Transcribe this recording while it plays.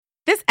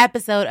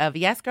episode of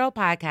Yes Girl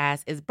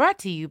Podcast is brought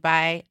to you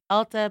by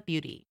Ulta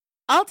Beauty.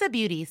 Ulta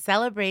Beauty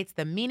celebrates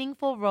the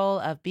meaningful role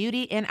of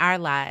beauty in our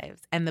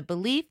lives and the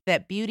belief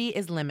that beauty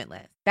is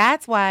limitless.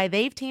 That's why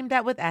they've teamed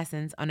up with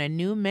Essence on a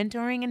new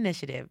mentoring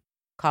initiative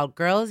called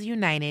Girls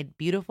United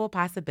Beautiful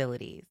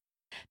Possibilities.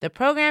 The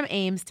program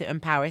aims to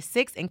empower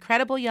 6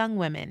 incredible young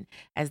women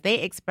as they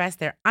express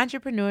their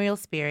entrepreneurial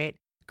spirit,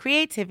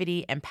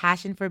 creativity, and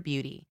passion for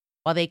beauty,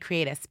 while they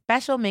create a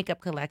special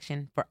makeup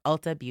collection for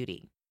Ulta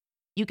Beauty.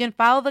 You can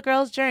follow the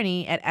girls'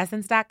 journey at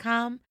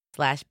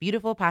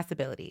essence.com/beautiful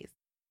possibilities.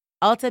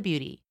 Ulta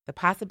Beauty, the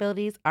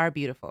possibilities are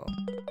beautiful.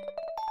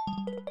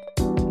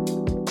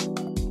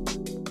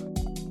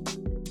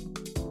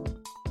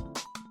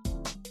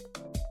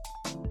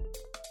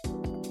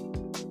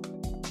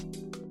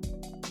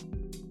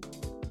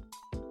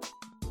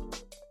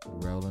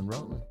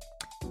 Rolling.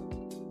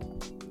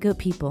 Good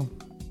people,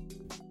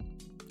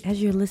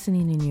 as you're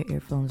listening in your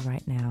earphones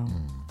right now,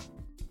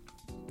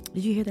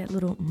 did you hear that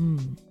little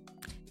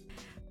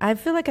I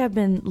feel like I've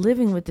been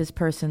living with this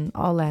person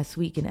all last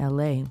week in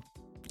LA.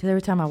 Because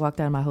every time I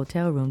walked out of my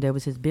hotel room, there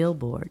was his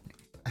billboard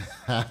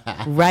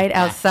right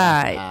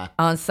outside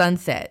on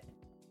Sunset.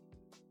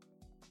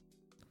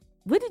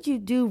 What did you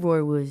do,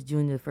 Roy Woods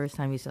Jr., the first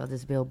time you saw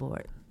this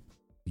billboard?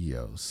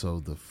 Yo,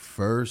 so the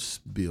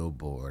first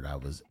billboard I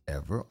was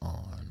ever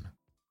on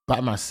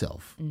by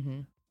myself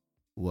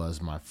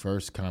was my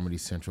first Comedy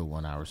Central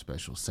 1 hour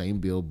special. Same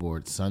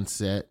billboard,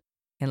 Sunset.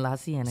 In La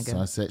Cienega.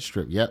 Sunset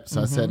Strip. Yep,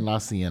 Sunset in La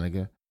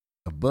Cienega.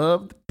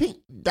 Above the Pink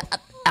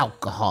Dot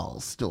alcohol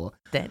store.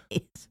 That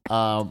is.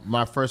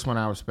 My first 1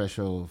 hour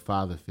special,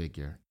 Father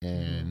Figure.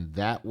 And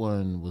that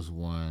one was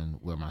one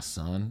where my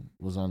son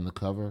was on the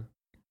cover.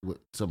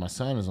 So my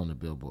son is on the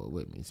billboard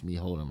with me. It's me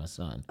holding my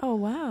son. Oh,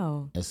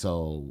 wow. And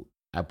so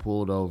I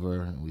pulled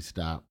over and we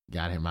stopped,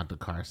 got him out the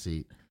car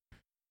seat.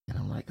 And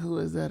I'm like, who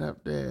is that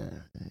up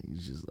there? And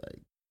he's just like,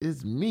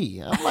 it's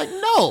me. I'm like,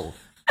 no,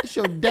 it's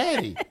your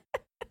daddy.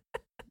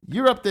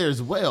 You're up there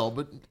as well,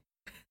 but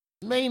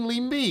mainly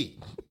me.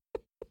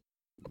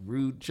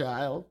 Rude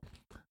child.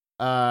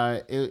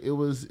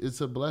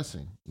 It's a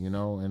blessing,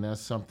 and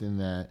that's something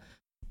that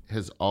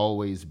has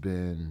always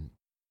been.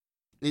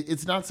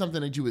 It's not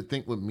something that you would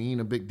think would mean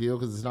a big deal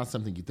because it's not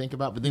something you think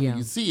about. But then when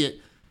you see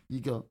it, you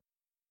go,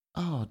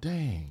 "Oh,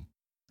 dang,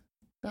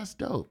 that's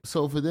dope."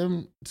 So for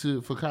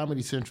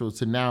Comedy Central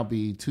to now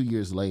be 2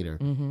 years later,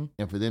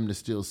 and for them to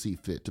still see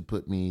fit to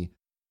put me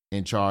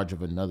in charge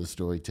of another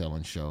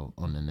storytelling show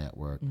on the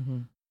network,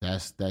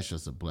 that's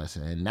just a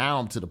blessing. And now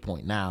I'm to the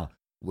point now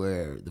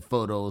where the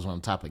photos are on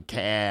top of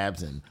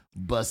cabs and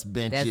bus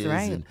benches,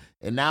 that's right.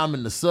 and now I'm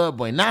in the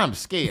subway. Now I'm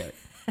scared.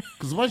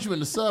 Because once you're in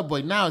the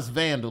subway, now it's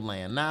vandal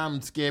land. Now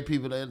I'm scared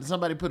people.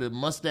 Somebody put a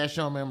mustache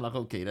on me. I'm like,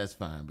 okay, that's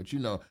fine. But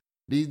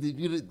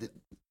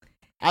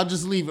I'll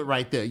just leave it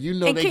right there.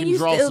 They can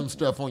draw some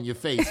stuff on your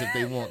face if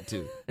they want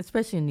to.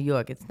 Especially in New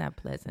York, it's not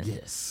pleasant.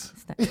 Yes.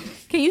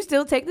 Can you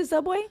still take the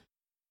subway?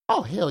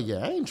 Oh, hell yeah.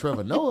 I ain't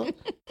Trevor Noah.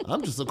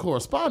 I'm just a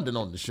correspondent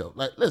on the show.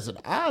 Like, listen,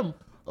 that's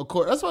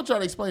what I try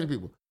to explain to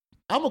people.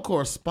 I'm a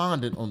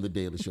correspondent on The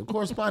Daily Show.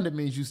 Correspondent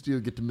means you still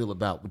get to mill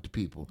about with the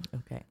people.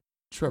 Okay.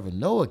 Trevor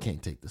Noah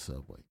can't take the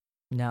subway.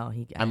 No,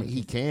 he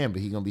can,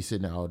 but he's going to be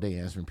sitting there all day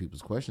answering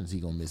people's questions.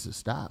 He's going to miss his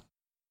stop.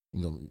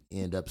 He's going to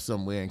end up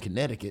somewhere in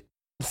Connecticut,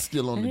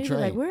 still on the train.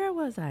 Like, where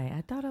was I?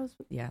 I thought I was,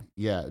 yeah.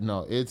 Yeah,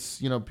 no,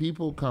 it's,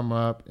 people come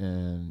up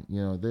and,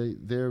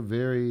 they're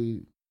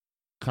very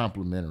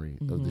complimentary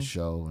of the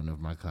show and of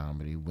my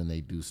comedy when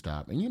they do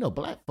stop. And,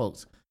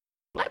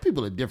 black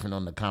people are different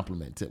on the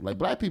compliment tip. Like,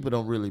 black people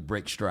don't really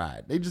break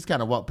stride. They just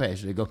kind of walk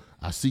past you. They go,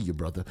 I see you,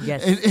 brother.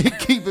 Yes. And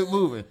keep it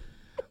moving.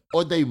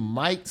 Or they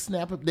might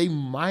snap it. They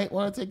might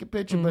want to take a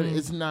picture, but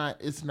it's not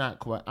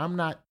quite. I'm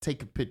not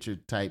take a picture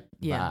type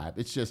vibe.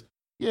 It's just,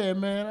 yeah,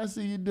 man, I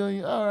see you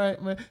doing. All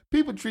right, man.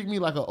 People treat me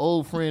like an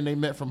old friend they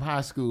met from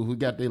high school who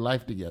got their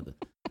life together.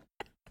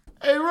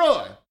 Hey,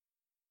 Roy.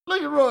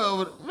 Look at Roy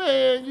over there.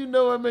 Man, you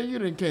know what, man? You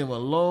done came a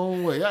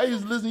long way. I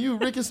used to listen to you,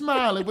 Ricky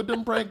Smiley, with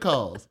them prank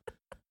calls.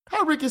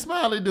 How Ricky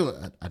Smiley doing?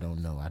 I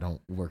don't know. I don't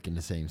work in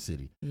the same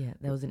city. Yeah,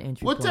 that was an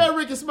entry Well, point. tell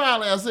Ricky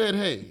Smiley I said,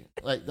 hey.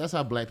 Like, that's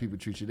how black people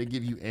treat you. They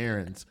give you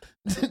errands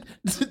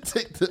to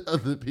take to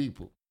other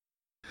people.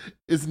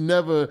 It's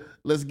never,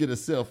 let's get a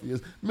selfie.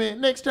 It's, man,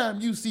 next time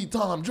you see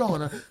Tom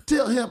Joyner,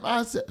 tell him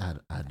I said,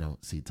 I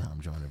don't see Tom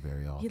Joyner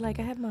very often. You're like,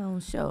 I have my own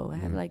show. I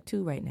have like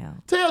 2 right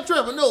now. Tell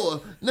Trevor Noah,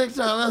 next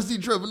time I see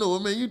Trevor Noah,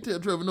 man, you tell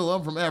Trevor Noah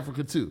I'm from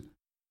Africa too.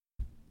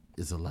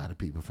 It's a lot of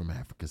people from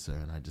Africa, sir,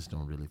 and I just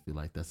don't really feel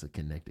like that's a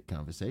connected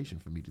conversation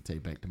for me to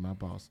take back to my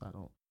boss. I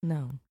don't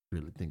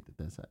really think that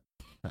that's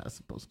how it's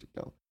supposed to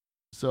go.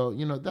 So,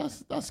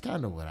 that's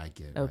kind of what I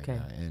get right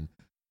now.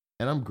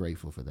 And I'm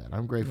grateful for that.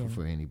 I'm grateful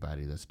for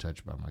anybody that's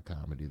touched by my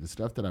comedy. The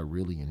stuff that I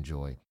really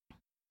enjoy.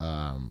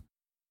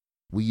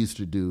 We used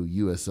to do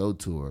USO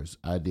tours.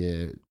 I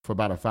did, for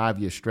about a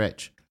 5-year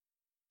stretch,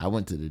 I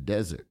went to the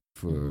desert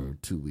for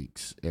 2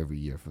 weeks every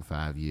year for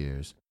 5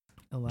 years.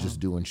 Oh, wow. Just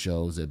doing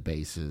shows at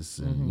bases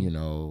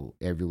and,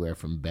 everywhere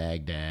from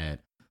Baghdad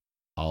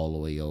all the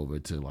way over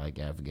to like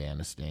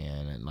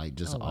Afghanistan and like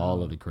just wow.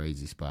 all of the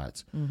crazy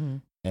spots. Mm-hmm.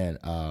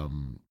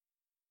 And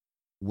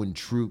when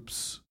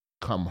troops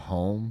come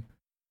home,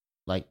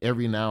 like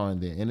every now and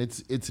then, and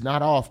it's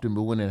not often,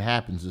 but when it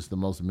happens, it's the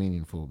most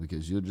meaningful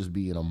because you'll just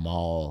be in a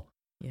mall.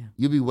 Yeah.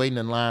 You'll be waiting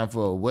in line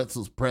for a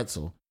Wetzel's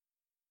pretzel,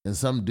 and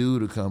some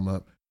dude will come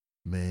up,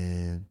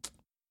 man,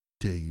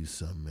 tell you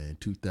something, man,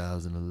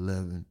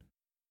 2011,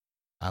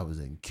 I was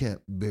in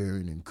Camp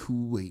Barron in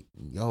Kuwait,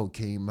 and y'all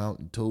came out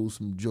and told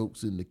some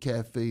jokes in the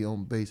cafe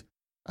on base.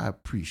 I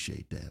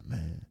appreciate that,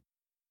 man.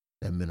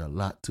 That meant a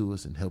lot to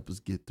us and helped us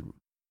get through.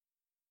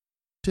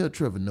 Tell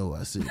Trevor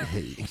Noah I said,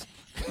 hey.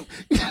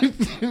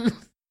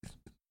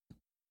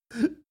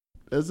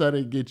 That's how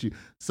they get you.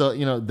 So,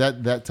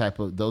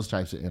 those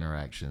types of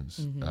interactions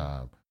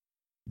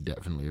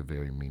definitely are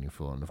very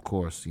meaningful. And of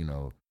course,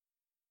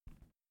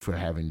 for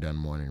having done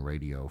morning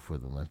radio for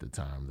the length of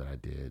time that I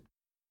did,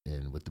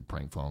 and with the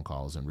prank phone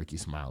calls, and Ricky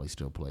Smiley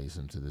still plays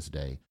them to this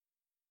day,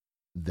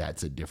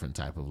 that's a different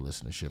type of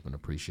listenership and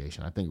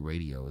appreciation. I think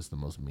radio is the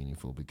most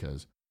meaningful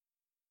because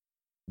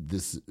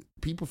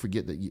people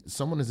forget that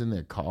someone is in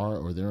their car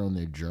or they're on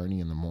their journey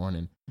in the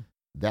morning.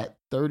 That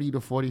 30 to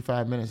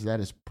 45 minutes,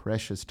 that is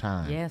precious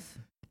time. Yes.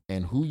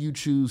 And who you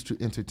choose to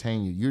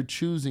entertain you, you're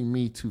choosing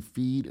me to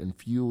feed and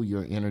fuel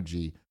your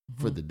energy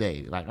for the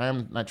day. Like,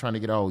 I'm not trying to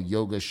get all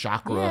yoga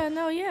chakra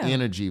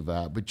energy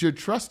vibe, but you're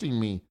trusting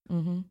me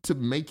to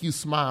make you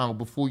smile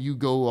before you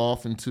go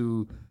off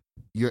into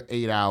your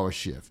 8-hour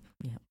shift.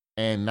 Yeah.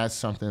 And that's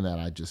something that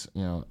I just,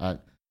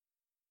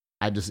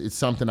 it's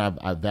something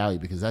I value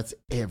because that's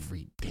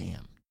every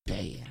damn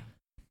day. Yeah.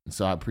 And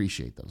so I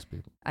appreciate those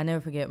people. I never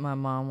forget my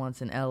mom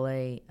once in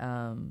LA.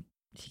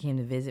 She came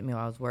to visit me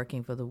while I was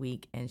working for the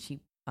week, and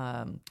she,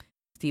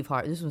 Steve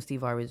Harvey, this was when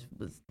Steve Harvey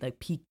was like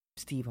peak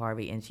Steve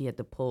Harvey, and she had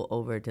to pull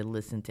over to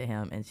listen to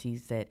him, and she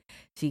said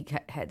she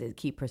had to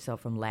keep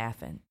herself from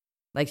laughing.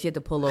 Like, she had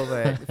to pull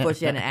over before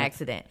she had an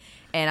accident.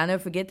 And I'll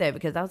never forget that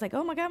because I was like,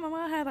 oh my God, my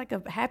mom had like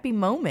a happy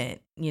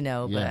moment,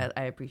 but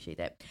I appreciate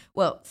that.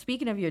 Well,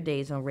 speaking of your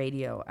days on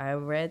radio, I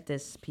read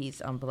this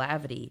piece on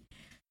Blavity,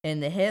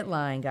 and the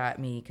headline got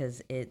me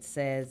because it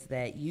says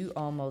that you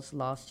almost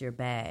lost your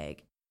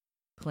bag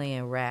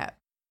playing rap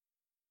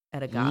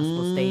at a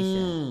gospel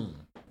station.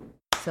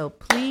 So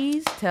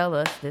please tell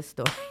us this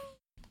story.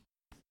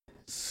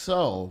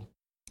 So,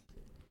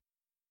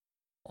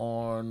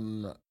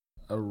 on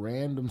a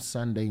random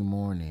Sunday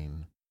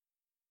morning,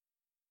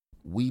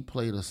 we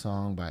played a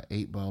song by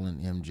 8 Ball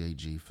and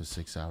MJG for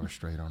 6 hours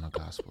straight on a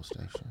gospel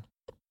station.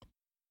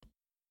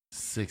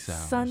 6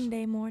 hours.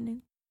 Sunday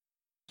morning.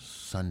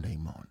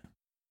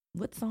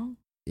 What song?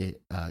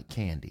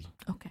 Candy.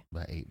 Okay.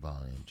 By 8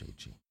 Ball and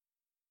MJG.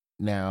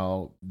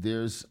 Now,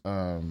 there's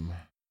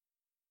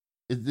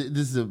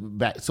this is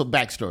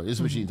backstory. This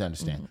is what you need to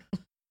understand.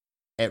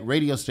 At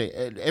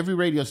every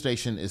radio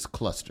station is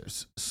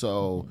clusters.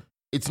 So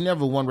it's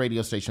never one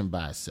radio station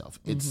by itself.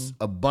 It's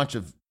a bunch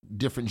of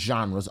different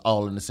genres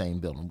all in the same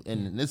building.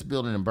 And in this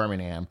building in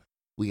Birmingham,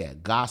 we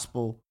had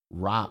gospel,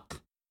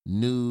 rock,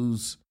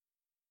 news,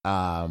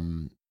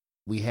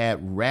 we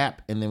had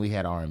rap, and then we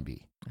had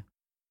R&B.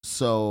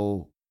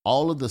 So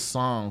all of the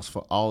songs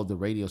for all of the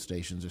radio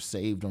stations are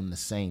saved on the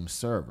same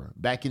server.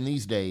 Back in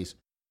these days,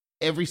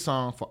 every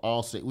song for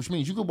all stations, which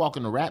means you could walk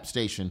in a rap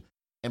station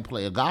and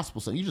play a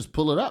gospel song. You just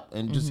pull it up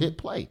and just hit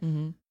play.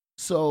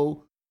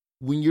 So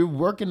when you're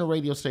working the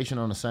radio station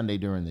on a Sunday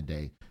during the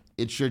day,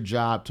 it's your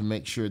job to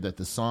make sure that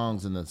the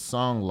songs in the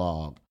song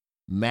log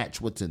match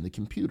what's in the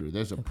computer.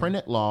 There's a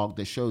printed log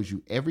that shows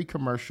you every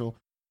commercial.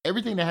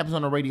 Everything that happens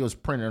on the radio is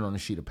printed on a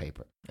sheet of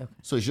paper. Okay.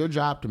 So it's your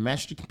job to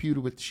match the computer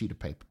with the sheet of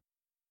paper.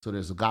 So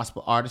there's a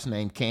gospel artist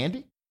named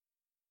Candy,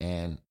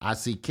 and I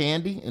see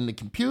Candy in the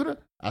computer.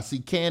 I see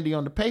Candy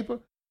on the paper.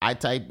 I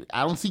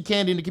don't see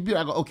Candy in the computer.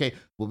 I go, okay,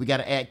 well, we got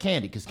to add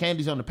Candy because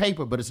Candy's on the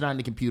paper, but it's not in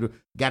the computer.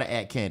 Got to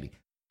add Candy.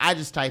 I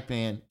just type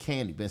in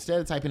Candy. But instead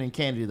of typing in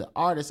Candy, the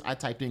artist, I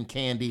typed in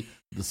Candy,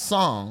 the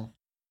song,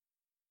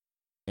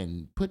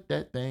 and put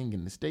that thing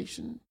in the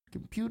station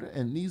computer.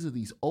 And these are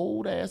these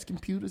old-ass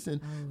computers. And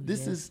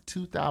this is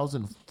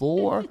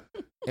 2004,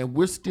 and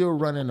we're still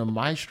running a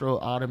Maestro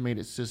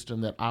automated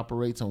system that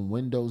operates on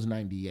Windows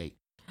 98.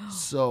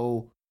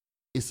 So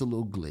it's a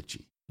little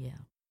glitchy. Yeah.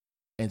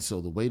 And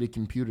so the way the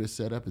computer is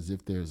set up is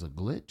if there's a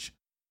glitch,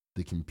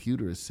 the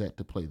computer is set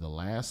to play the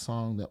last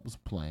song that was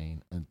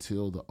playing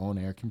until the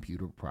on-air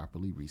computer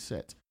properly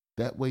resets.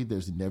 That way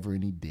there's never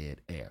any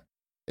dead air.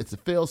 It's a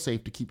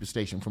fail-safe to keep your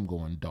station from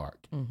going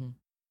dark.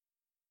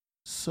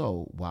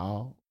 So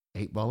while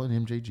 8 Ball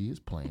and MJG is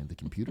playing, the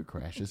computer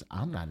crashes.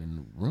 I'm not in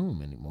the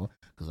room anymore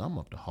because I'm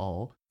up the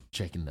hall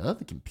checking the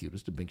other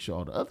computers to make sure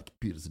all the other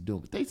computers are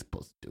doing what they're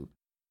supposed to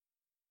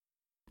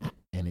do.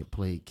 And it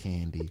played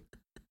Candy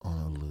on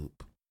a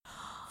loop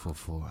for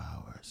 4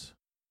 hours.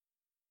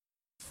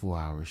 4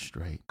 hours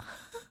straight.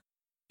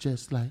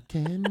 Just like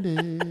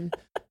candy.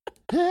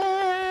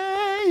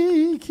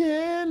 Hey,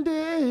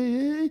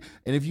 Candy.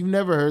 And if you've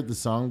never heard the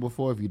song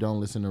before, if you don't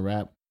listen to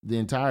rap, the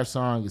entire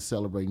song is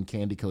celebrating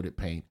candy-coated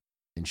paint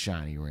and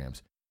shiny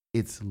rims.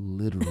 It's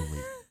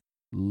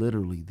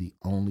literally the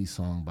only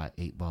song by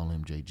 8-Ball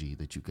MJG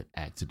that you could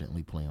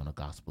accidentally play on a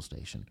gospel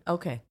station.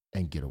 Okay.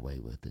 And get away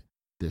with it.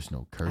 There's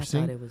no I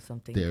cursing. thought it was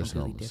something There's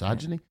no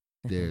misogyny.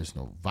 There's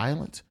no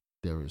violence.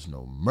 There is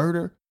no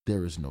murder.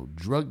 There is no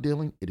drug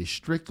dealing. It is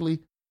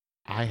strictly,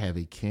 I have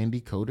a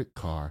candy-coated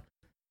car,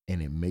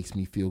 and it makes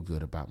me feel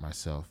good about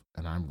myself,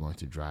 and I'm going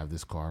to drive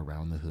this car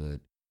around the hood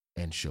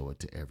and show it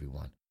to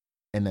everyone.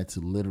 And that's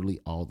literally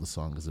all the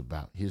song is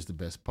about. Here's the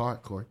best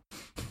part, Cori.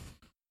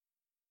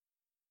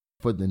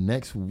 For the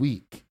next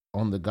week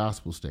on the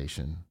gospel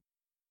station,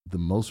 the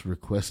most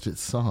requested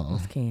song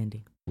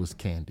was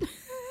Candy.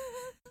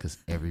 Because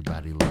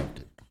everybody loved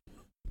it.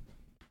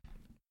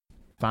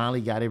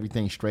 Finally got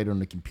everything straight on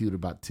the computer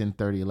about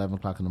 10:30, 11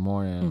 o'clock in the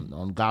morning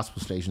on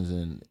gospel stations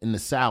in the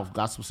South,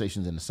 gospel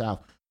stations in the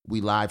South. We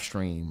live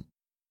stream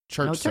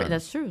church service.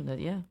 That's true.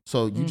 Yeah.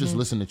 So you just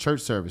listen to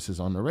church services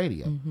on the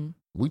radio. Mm-hmm.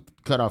 We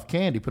cut off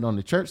Candy, put on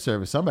the church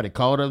service. Somebody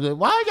called up,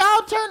 why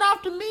y'all turn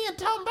off to me and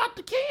talking about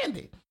the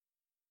Candy?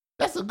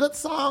 That's a good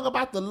song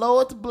about the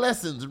Lord's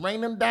blessings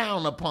raining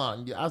down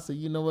upon you. I said,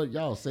 you know what?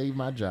 Y'all saved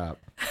my job.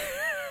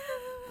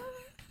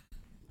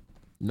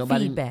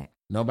 Feedback.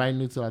 Nobody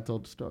knew till I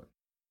told the story.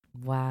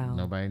 Wow.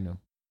 Nobody knew.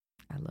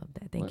 I love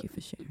that. Thank you for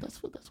sharing.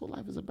 That's what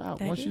life is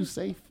about. Once you're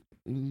safe,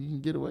 you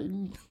can get away.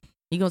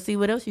 You gonna see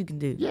what else you can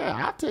do.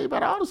 Yeah, I'll tell you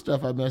about all the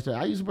stuff I messed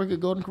up. I used to work at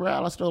Golden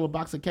Corral. I stole a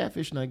box of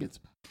catfish nuggets.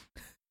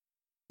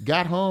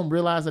 Got home,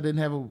 realized I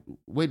didn't have a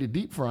way to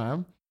deep fry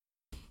them.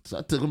 So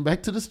I took them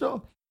back to the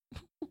store.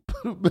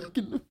 Put them back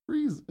in the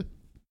freezer.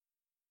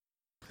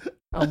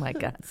 Oh my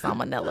God,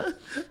 salmonella.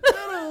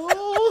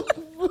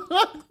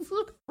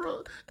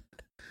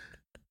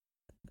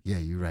 Yeah,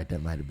 you're right.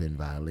 That might have been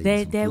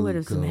violating. That would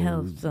have some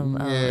help.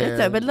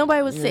 But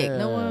nobody was sick.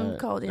 No one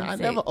called in sick. I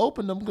never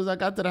opened them because I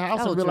got to the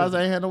house and realized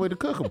I ain't had no way to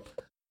cook them.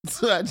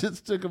 So I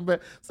just took them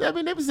back. So I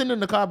mean, they were sitting in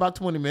the car about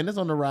 20 minutes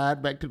on the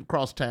ride back to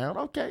across town.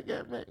 Okay,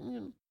 yeah,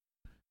 man.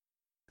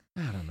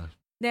 I don't know.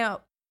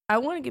 Now, I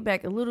want to get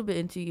back a little bit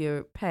into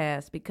your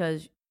past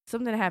because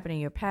something that happened in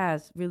your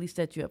past really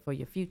set you up for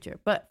your future.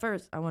 But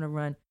first, I want to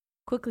run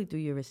quickly through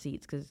your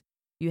receipts because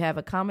you have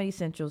a Comedy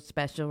Central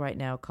special right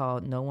now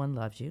called No One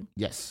Loves You.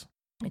 Yes.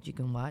 That you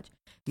can watch.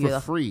 For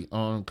free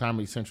on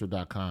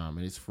comedycentral.com.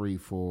 And it's free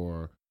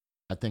for,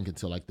 I think,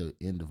 until like the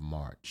end of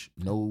March.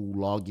 No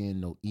login,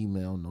 no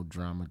email, no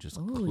drama. Just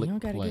click play. You don't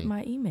got to get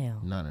my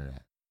email. None of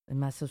that. And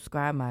my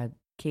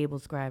cable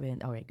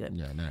subscribing. All right, good.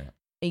 Yeah, none of that.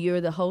 And you're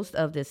the host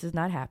of This Is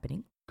Not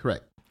Happening.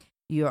 Correct.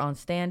 You're on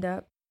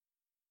stand-up.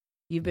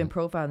 You've been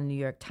profiled in the New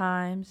York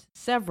Times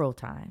several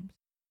times.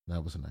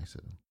 That was nice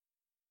of them.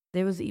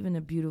 There was even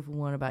a beautiful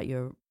one about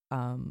your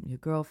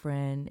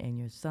girlfriend and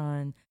your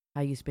son,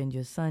 how you spend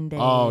your Sundays.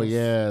 Oh,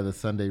 yeah, the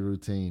Sunday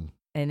routine.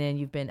 And then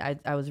you've been,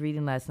 I was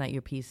reading last night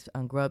your piece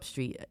on Grub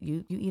Street.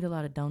 You eat a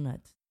lot of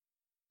donuts.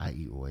 I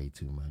eat way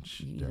too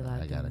much.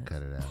 I got to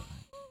cut it out.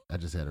 I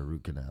just had a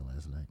root canal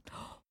last night.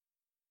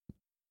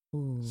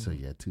 Ooh. So,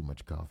 yeah, too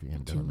much coffee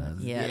and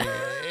donuts. Yeah.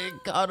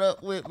 It caught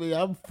up with me.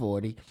 I'm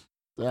 40.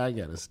 So I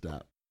got to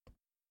stop.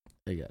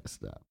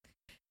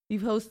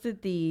 You've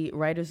hosted the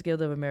Writers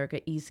Guild of America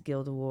East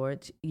Guild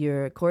Awards.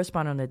 You're a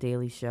correspondent on The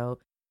Daily Show.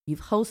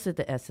 You've hosted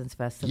the Essence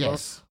Festival.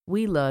 Yes.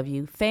 We Love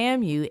You.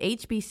 FAMU,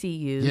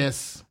 HBCU.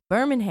 Yes.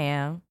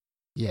 Birmingham.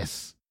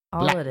 Yes.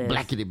 All of this.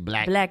 Blackity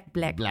black.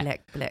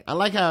 Black. I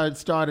like how it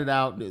started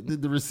out,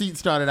 the receipt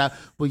started out,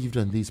 well, you've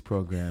done these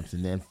programs,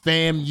 and then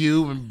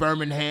FAMU and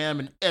Birmingham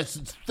and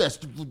Essence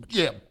Festival.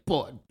 Yeah,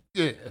 boy.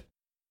 Yeah.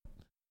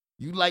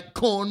 You like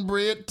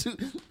cornbread, too?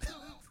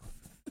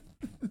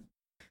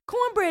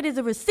 Cornbread is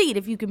a receipt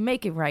if you can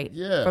make it right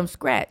from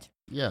scratch.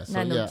 Yeah, so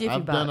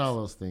I've done all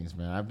those things,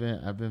 man. I've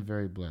been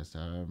very blessed.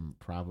 I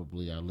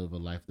live a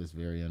life that's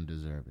very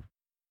undeserving,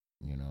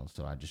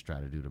 so I just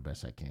try to do the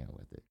best I can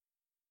with it.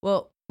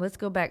 Well, let's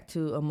go back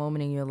to a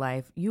moment in your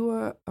life. You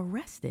were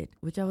arrested,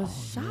 which I was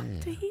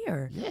shocked to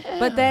hear. Yeah.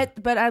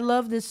 But I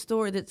love this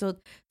story. So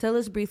tell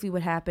us briefly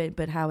what happened,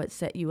 but how it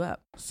set you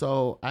up.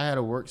 So I had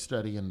a work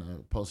study in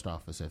the post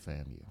office at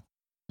FAMU.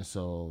 And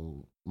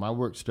so my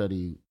work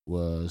study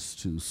was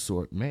to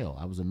sort mail.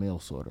 I was a mail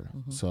sorter.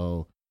 Mm-hmm.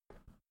 So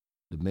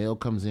the mail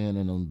comes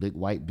in on big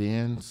white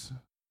bins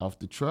off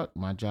the truck.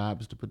 My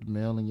job is to put the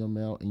mail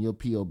in your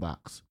P.O.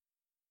 box.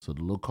 So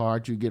the little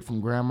card you get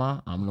from grandma,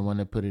 I'm the one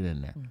that put it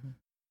in there. Mm-hmm.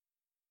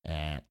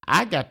 And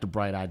I got the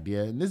bright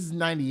idea, and this is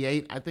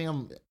 98. I think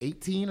I'm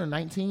 18 or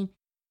 19.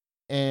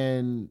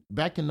 And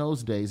back in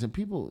those days, and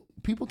people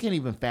can't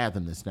even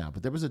fathom this now,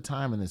 but there was a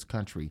time in this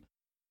country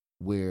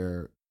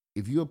where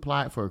if you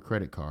applied for a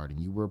credit card and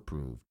you were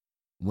approved,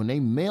 when they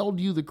mailed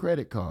you the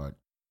credit card,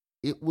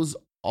 it was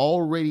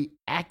already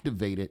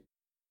activated.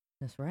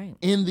 That's right.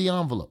 In the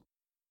envelope.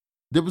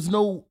 There was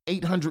no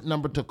 800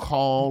 number to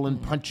call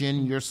and punch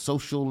in your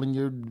social and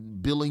your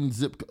billing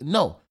zip.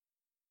 No.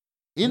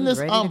 In this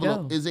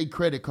envelope is a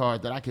credit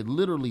card that I could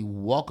literally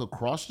walk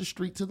across the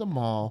street to the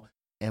mall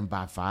and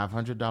buy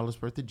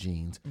 $500 worth of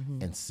jeans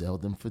and sell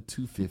them for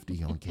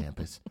 $250 on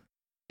campus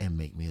and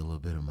make me a little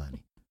bit of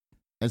money.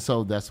 And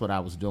so that's what I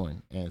was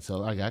doing. And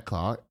so I got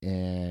caught,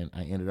 and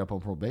I ended up on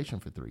probation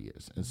for 3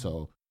 years. And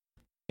so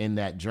in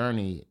that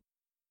journey,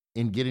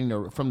 in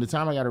getting from the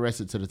time I got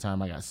arrested to the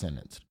time I got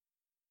sentenced,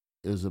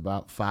 it was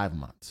about 5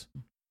 months.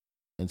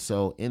 And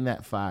so in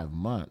that 5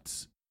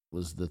 months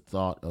was the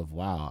thought of,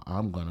 wow,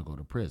 I'm going to go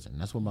to prison.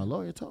 That's what my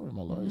lawyer told me.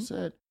 My lawyer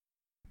said,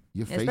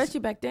 you're facing, especially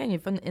back then, you're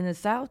from in the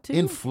South too.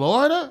 In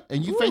Florida,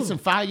 and you facing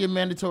 5-year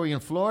mandatory in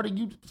Florida.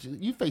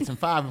 You facing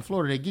 5 in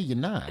Florida, they give you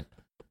 9.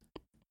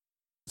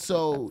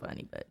 So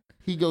funny, but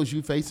he goes,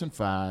 you facing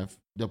 5.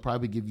 They'll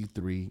probably give you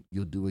 3.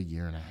 You'll do a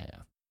year and a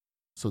half.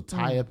 So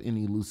tie up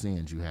any loose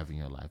ends you have in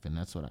your life. And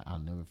that's what I'll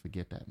never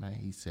forget that, man.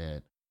 He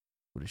said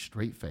with a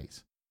straight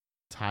face,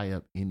 tie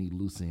up any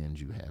loose ends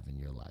you have in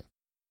your life.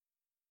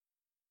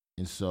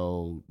 And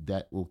so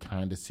that will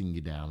kind of send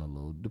you down a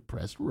little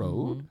depressed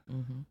road.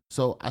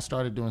 So I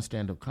started doing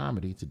stand-up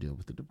comedy to deal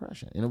with the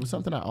depression. And it was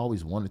something I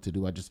always wanted to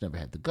do. I just never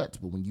had the guts.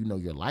 But when you know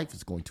your life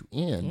is going to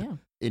end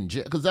in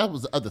jail, because that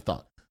was the other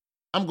thought.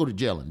 I'm going to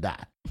jail and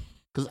die.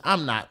 Because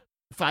I'm not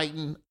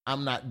fighting.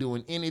 I'm not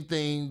doing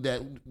anything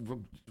that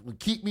would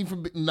keep me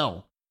from...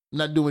 No, I'm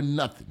not doing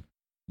nothing.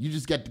 You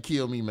just got to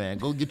kill me, man.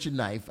 Go get your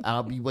knife.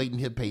 I'll be waiting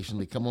here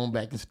patiently. Come on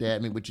back and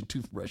stab me with your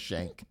toothbrush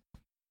shank.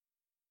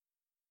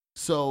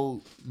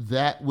 So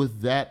that,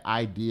 with that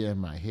idea in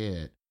my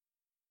head,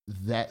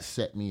 that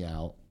set me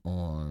out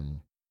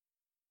on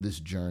this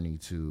journey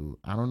to,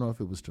 I don't know if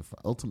it was to,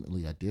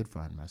 ultimately I did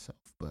find myself,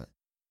 but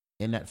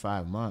in that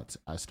 5 months,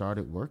 I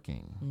started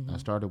working. I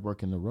started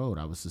working the road.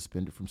 I was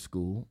suspended from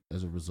school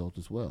as a result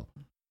as well.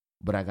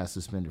 But I got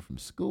suspended from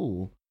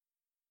school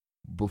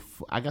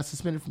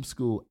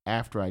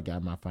after I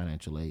got my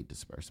financial aid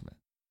disbursement.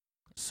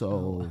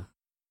 So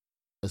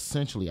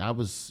essentially, I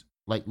was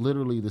like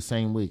literally the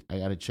same week, I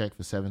got a check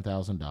for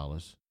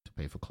 $7,000 to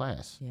pay for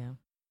class. Yeah.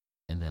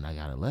 And then I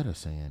got a letter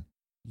saying,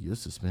 you're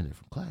suspended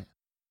from class.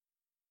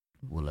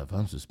 Well, if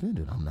I'm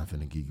suspended, I'm not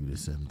going to give you the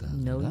 $7,000.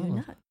 No, you're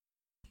not.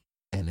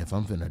 And if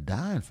I'm finna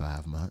die in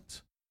 5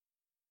 months,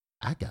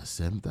 I got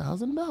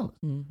 $7,000.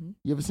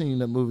 You ever seen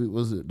that movie?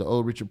 Was it the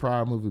old Richard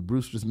Pryor movie,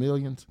 Brewster's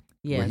Millions?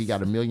 Yes. Where he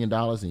got $1 million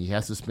and he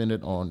has to spend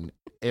it on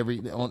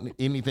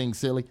anything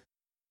silly.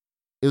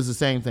 It was the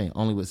same thing,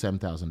 only with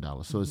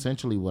 $7,000. So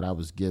essentially, what I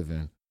was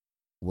given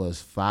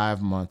was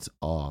 5 months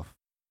off,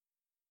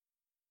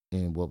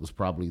 in what was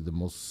probably the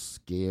most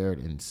scared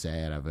and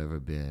sad I've ever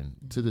been.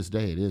 To this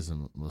day, it is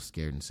the most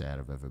scared and sad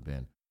I've ever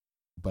been.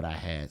 But I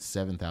had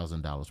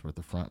 $7,000 worth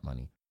of front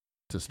money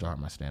to start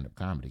my stand-up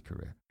comedy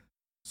career.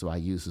 So I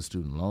used the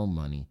student loan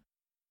money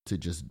to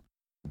just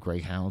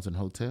Greyhounds and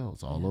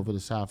hotels all over the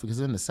South.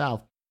 Because in the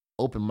South,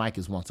 open mic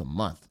is once a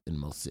month in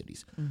most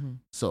cities.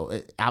 So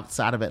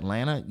outside of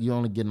Atlanta, you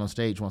only get on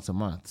stage once a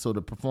month. So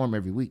to perform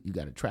every week, you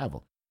got to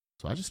travel.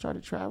 So I just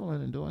started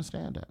traveling and doing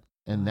stand-up.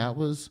 And that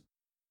was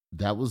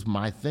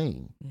my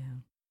thing. Yeah.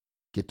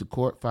 Get to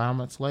court 5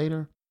 months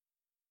later,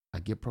 I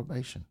get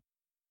probation.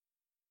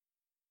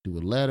 Do a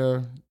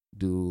letter,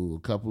 do a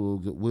couple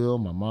of goodwill.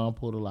 My mom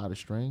pulled a lot of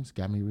strings,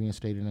 got me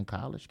reinstated in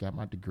college, got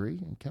my degree,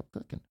 and kept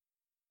cooking.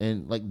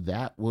 And like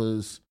that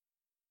was,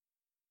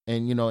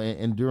 and you know,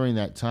 and during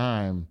that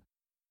time,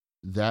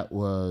 that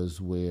was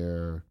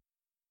where,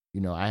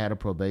 you know, I had a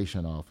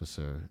probation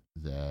officer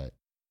that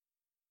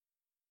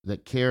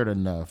cared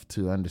enough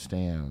to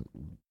understand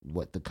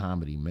what the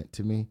comedy meant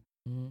to me.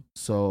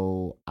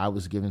 So I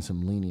was given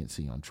some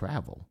leniency on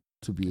travel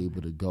to be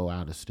able to go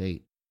out of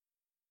state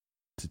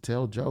to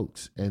tell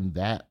jokes. And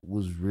that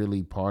was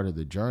really part of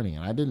the journey.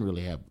 And I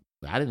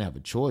didn't have a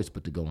choice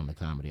but to go into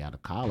comedy out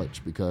of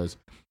college, because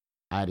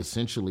I'd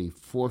essentially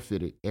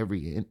forfeited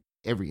every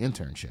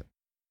internship.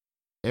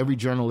 Every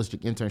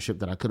journalistic internship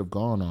that I could have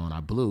gone on,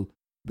 I blew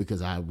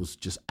because I was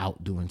just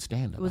out doing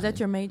stand-up. Was that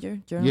your major,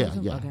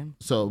 journalism? Yeah. Okay.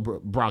 So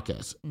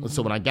broadcast.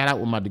 So when I got out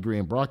with my degree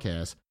in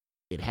broadcast,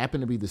 it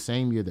happened to be the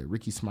same year that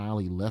Ricky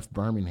Smiley left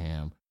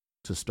Birmingham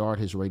to start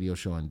his radio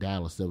show in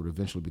Dallas that would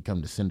eventually become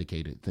the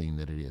syndicated thing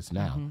that it is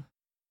now.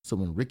 So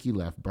when Ricky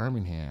left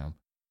Birmingham,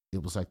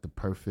 it was like the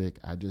perfect,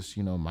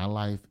 my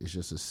life is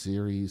just a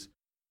series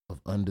of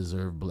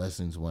undeserved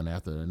blessings one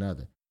after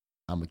another.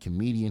 I'm a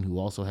comedian who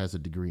also has a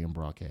degree in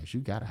broadcast. You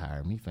got to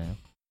hire me, fam.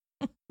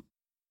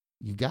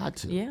 You got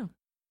to. Yeah.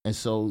 And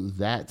so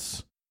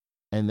that's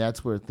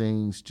where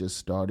things just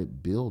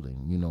started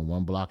building,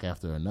 one block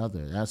after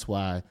another. That's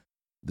why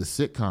the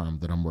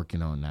sitcom that I'm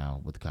working on now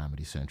with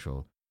Comedy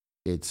Central,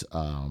 it's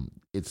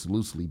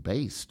loosely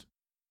based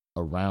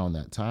around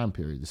that time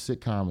period. The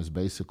sitcom is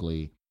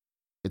basically,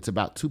 it's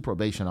about 2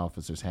 probation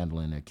officers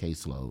handling their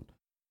caseload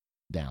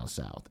down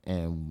south.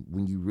 And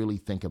when you really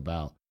think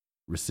about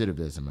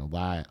recidivism and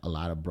why a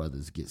lot of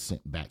brothers get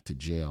sent back to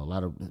jail, a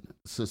lot of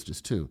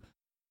sisters too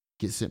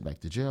get sent back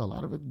to jail, a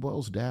lot of it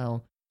boils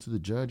down to the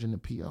judge and the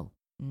PO.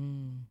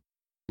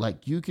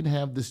 Like, you can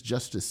have this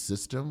justice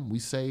system. We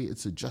say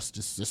it's a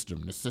justice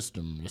system, the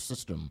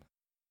system.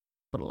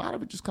 But a lot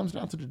of it just comes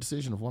down to the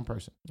decision of one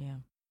person. Yeah.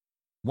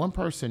 One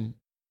person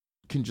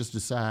can just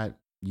decide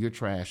you're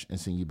trash and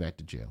send you back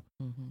to jail.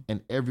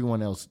 And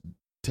everyone else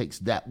takes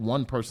that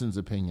one person's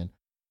opinion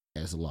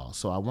as law.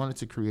 So I wanted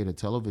to create a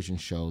television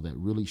show that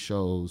really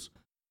shows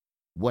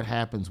what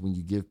happens when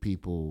you give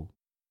people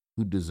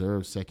who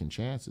deserve second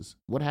chances.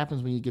 What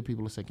happens when you give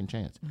people a second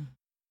chance?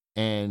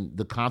 And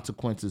the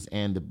consequences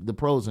and the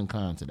pros and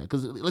cons of that.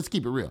 Because let's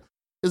keep it real.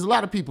 There's a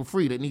lot of people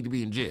free that need to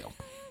be in jail.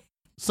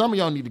 Some of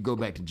y'all need to go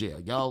back to jail.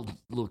 Y'all a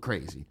little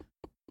crazy.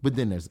 But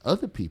then there's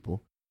other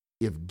people,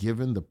 if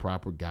given the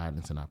proper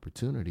guidance and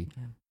opportunity,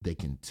 they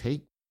can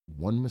take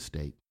one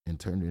mistake and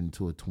turn it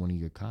into a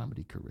 20-year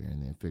comedy career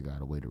and then figure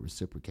out a way to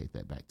reciprocate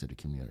that back to the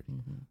community.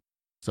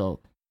 So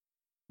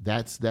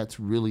that's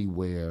really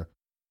where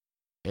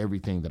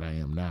everything that I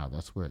am now,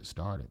 that's where it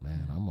started,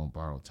 man. I'm on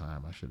borrowed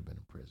time. I should have been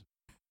in prison.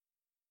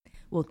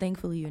 Well,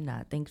 thankfully you're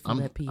not. Thanks for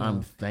that PO.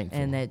 I'm thankful.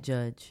 And that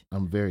judge.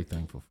 I'm very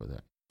thankful for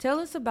that. Tell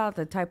us about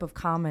the type of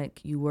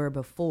comic you were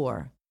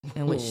before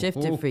and what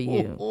shifted for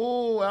you.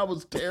 I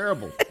was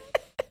terrible.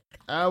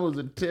 I was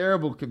a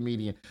terrible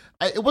comedian.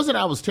 It wasn't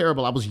I was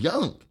terrible. I was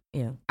young.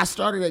 Yeah. I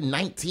started at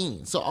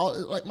 19.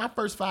 So my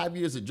first 5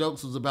 years of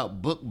jokes was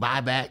about book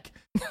buyback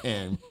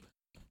and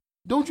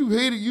don't you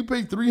hate it? You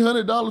pay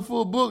 $300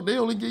 for a book. They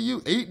only give you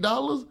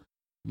 $8.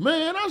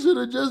 Man,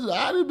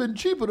 I'd have been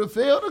cheaper to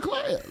fail the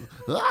class.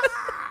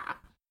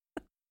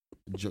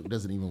 The joke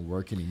doesn't even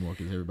work anymore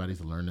because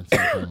everybody's learning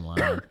something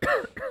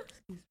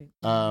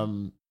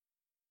online.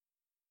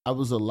 I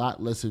was a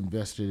lot less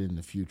invested in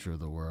the future of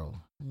the world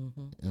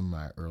in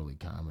my early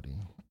comedy.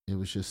 It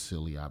was just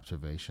silly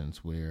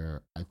observations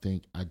where I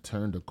think I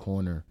turned a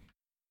corner,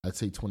 I'd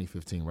say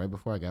 2015, right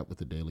before I got with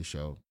The Daily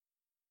Show.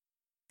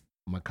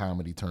 My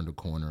comedy turned a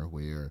corner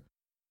where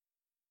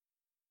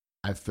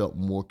I felt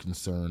more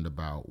concerned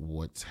about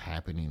what's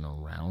happening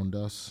around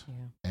us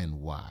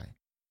and why.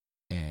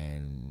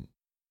 And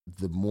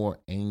the more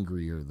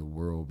angrier the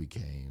world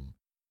became,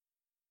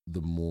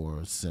 the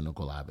more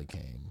cynical I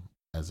became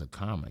as a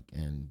comic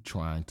and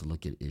trying to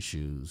look at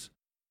issues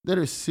that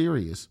are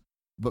serious,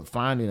 but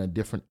finding a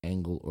different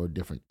angle or a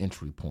different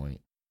entry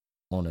point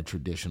on a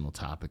traditional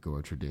topic or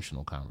a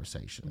traditional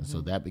conversation. And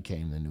so that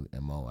became the new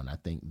MO. And I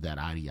think that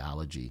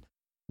ideology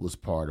was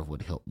part of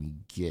what helped me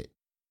get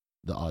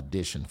the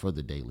audition for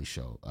The Daily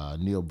Show.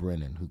 Neil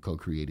Brennan, who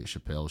co-created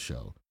Chappelle's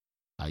Show,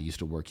 I used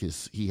to work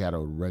he had a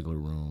regular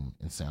room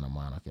in Santa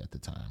Monica at the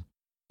time.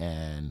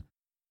 And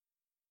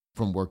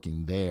from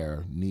working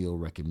there, Neil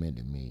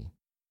recommended me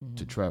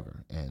to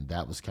Trevor. And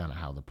that was kind of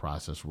how the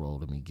process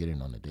rolled of me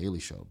getting on The Daily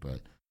Show.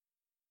 But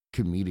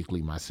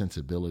comedically, my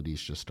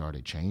sensibilities just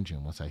started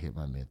changing once I hit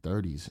my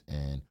mid-30s.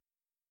 And,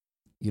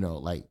 you know,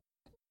 like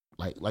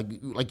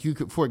you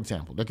could, for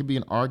example, there could be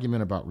an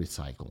argument about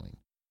recycling.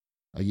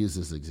 I use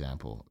this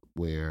example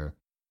where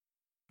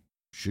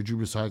should you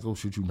recycle,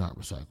 should you not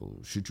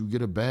recycle? Should you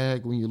get a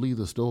bag when you leave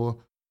the store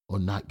or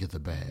not get the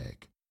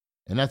bag?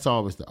 And that's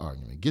always the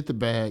argument. Get the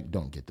bag,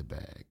 don't get the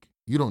bag.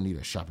 You don't need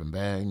a shopping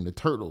bag. The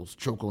turtles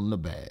choke on the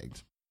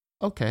bags.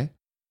 Okay.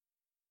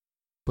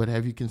 But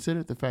have you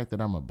considered the fact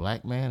that I'm a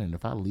black man and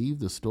if I leave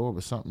the store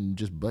with something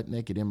just butt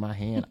naked in my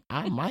hand,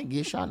 I might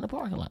get shot in the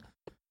parking lot?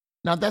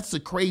 Now, that's a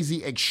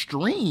crazy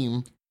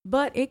extreme.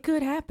 But it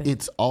could happen.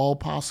 It's all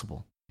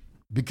possible.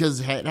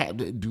 Because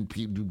do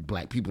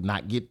black people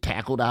not get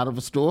tackled out of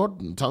a store?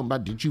 Talking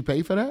about, did you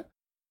pay for that?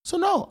 So,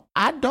 no,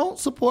 I don't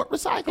support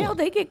recycling. Hell,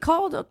 they get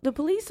called the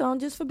police on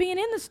just for being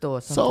in the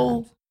store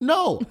sometimes. So,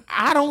 no,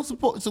 I don't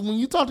support. So when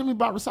you talk to me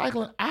about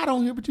recycling, I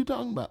don't hear what you're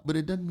talking about. But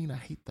it doesn't mean I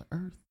hate the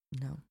earth.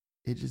 No.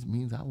 It just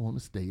means I want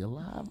to stay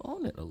alive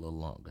on it a little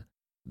longer.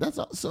 That's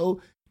all.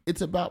 So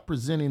it's about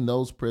presenting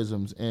those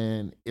prisms.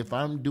 And if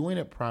I'm doing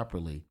it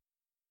properly,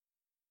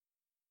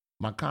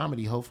 my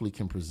comedy hopefully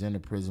can present a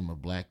prism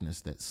of blackness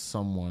that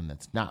someone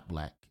that's not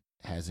black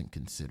hasn't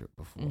considered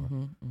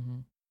before.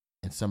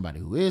 And somebody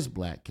who is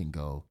black can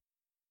go,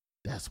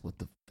 that's what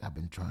I've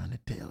been trying to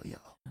tell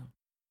y'all.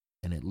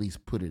 And at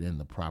least put it in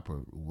the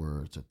proper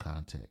words or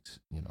context,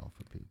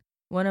 for people.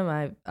 One of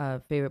my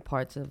favorite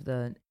parts of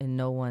the in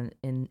No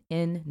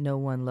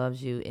One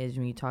Loves You is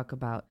when you talk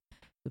about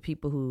the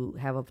people who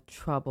have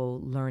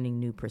trouble learning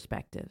new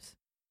perspectives.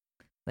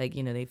 Like,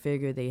 they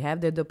figure they have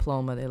their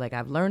diploma. They're like,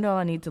 I've learned all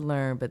I need to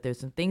learn, but there's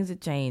some things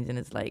that change. And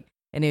it's like,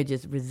 and they're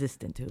just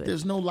resistant to it.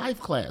 There's no life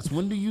class.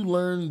 When do you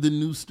learn the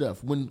new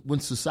stuff? When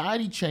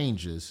society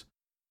changes,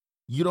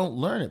 you don't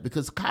learn it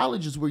because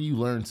college is where you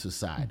learn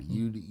society.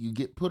 You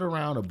get put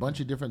around a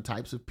bunch of different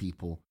types of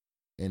people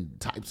and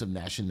types of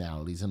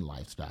nationalities and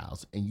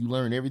lifestyles, and you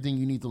learn everything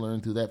you need to learn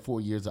through that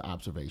 4 years of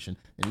observation.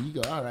 And then you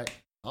go, all right,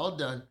 all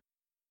done.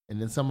 And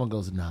then someone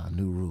goes, nah,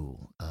 new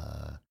rule.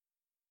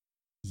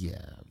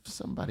 Yeah, if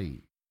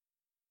somebody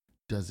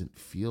doesn't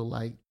feel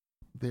like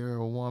they're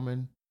a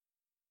woman,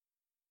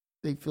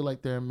 they feel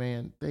like they're a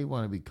man, they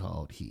want to be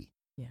called he.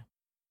 Yeah.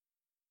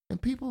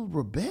 And people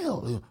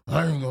rebel.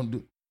 I ain't going to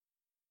do.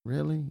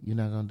 Really? You're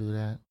not going to do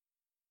that?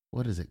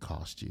 What does it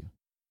cost you?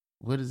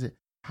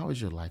 How is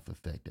your life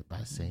affected by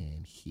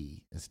saying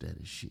he instead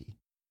of she?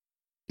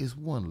 It's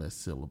one less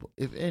syllable.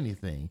 If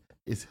anything,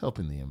 it's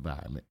helping the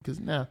environment because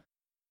now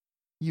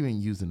you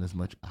ain't using as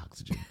much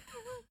oxygen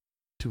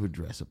to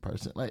address a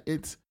person. Like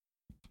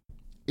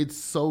it's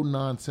so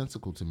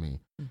nonsensical to me.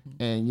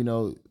 Mm-hmm. And you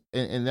know,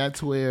 and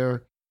that's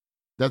where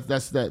that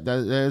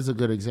is a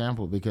good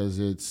example, because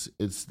it's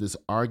this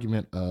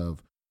argument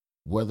of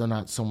whether or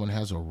not someone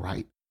has a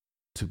right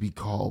to be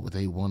called what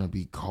they want to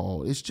be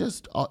called. It's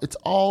just it's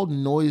all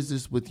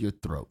noises with your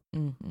throat.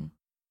 Mm-hmm.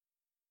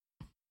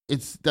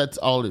 That's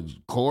all it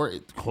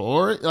Cori,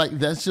 like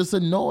that's just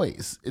a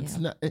noise. It's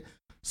not.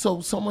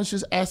 So someone's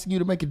just asking you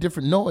to make a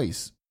different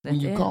noise when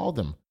you call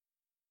them.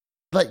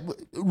 Like,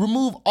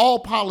 remove all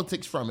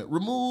politics from it.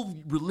 Remove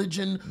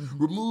religion.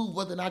 Mm-hmm. Remove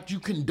whether or not you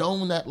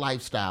condone that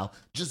lifestyle.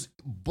 Just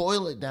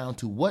boil it down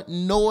to what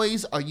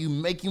noise are you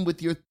making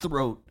with your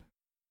throat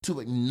to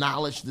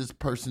acknowledge this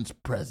person's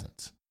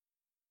presence.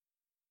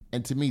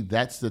 And to me,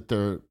 that's the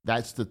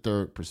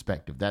third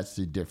perspective. That's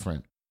the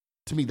different.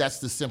 To me, that's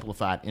the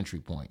simplified entry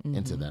point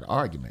into that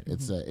argument.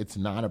 Mm-hmm. It's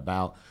not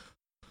about,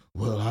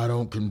 well, I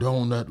don't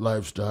condone that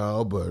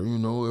lifestyle, but, you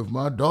know, if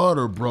my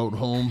daughter brought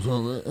home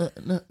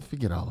some,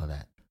 forget all of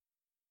that.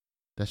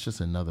 That's just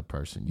another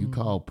person. You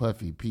call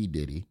Puffy P.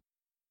 Diddy.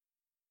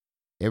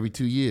 Every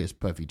 2 years,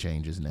 Puffy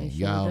changes his name.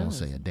 Y'all don't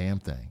say a damn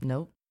thing.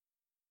 Nope.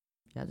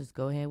 Y'all just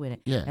go ahead with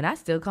it. Yeah. And I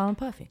still call him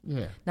Puffy.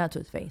 Yeah. Not to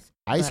his face.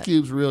 Ice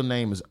Cube's real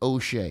name is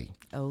O'Shea.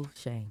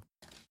 O'Shea.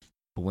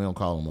 But we don't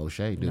call him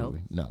O'Shea, do we?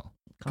 No.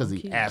 Because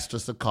he Cube. asked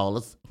us to call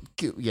us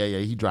Cube. Yeah,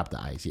 he dropped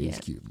the ice. Yeah, he's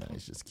Cube. No,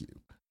 he's just Cube.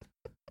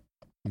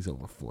 He's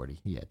over 40.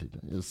 He had to do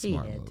it. It was a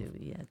smart move.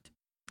 He had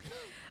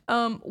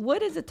to.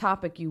 What is a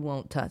topic you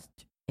won't touch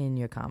in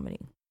your comedy?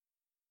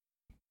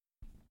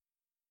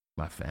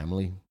 My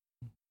family.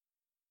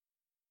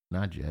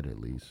 Not yet, at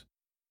least.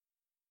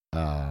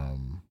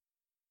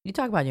 You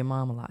talk about your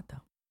mom a lot,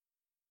 though.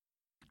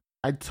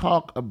 I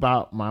talk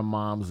about my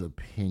mom's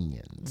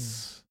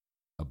opinions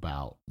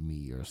about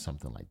me or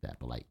something like that,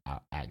 but like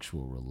our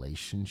actual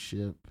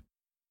relationship,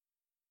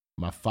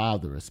 my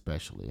father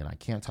especially, and I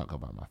can't talk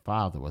about my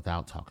father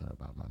without talking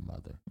about my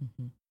mother.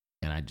 Mm-hmm.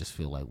 And I just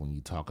feel like when you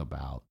talk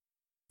about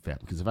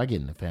family, because if I get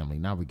into family,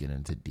 now we get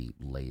into deep,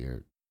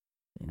 layered,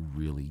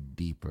 really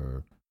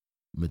deeper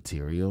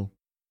material,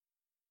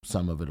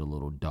 some of it a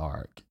little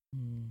dark.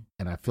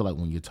 And I feel like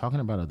when you're talking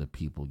about other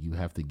people, you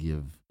have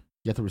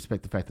to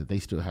respect the fact that they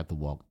still have to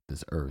walk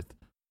this earth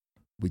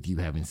with you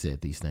having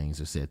said these things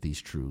or said these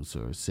truths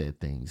or said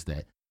things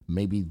that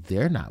maybe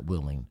they're not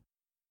willing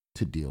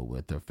to deal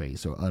with or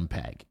face or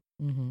unpack.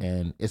 Mm-hmm.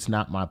 And it's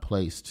not my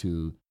place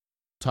to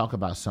talk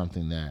about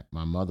something that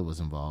my mother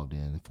was involved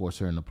in, force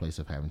her in a place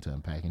of having to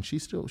unpack. And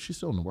she's still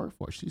in the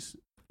workforce. She's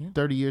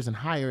 30 years in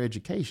higher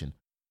education.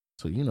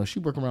 So, you know, she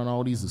working around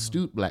all these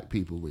astute black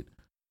people with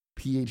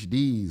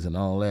PhDs and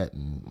all that,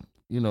 and,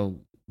 you know,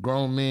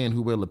 grown men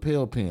who wear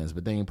lapel pins,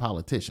 but they ain't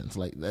politicians.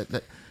 Like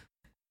that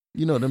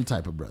you know, them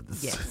type of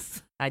brothers.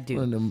 Yes, I do.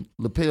 One of them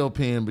lapel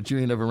pin, but you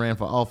ain't ever ran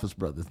for office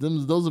brothers.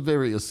 Those are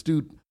very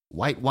astute,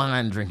 white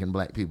wine drinking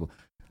black people.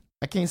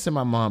 I can't send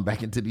my mom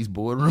back into these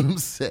boardroom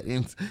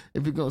settings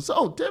if you're going,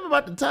 so tell me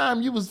about the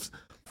time you was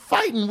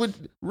fighting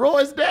with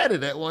Roy's daddy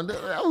that one.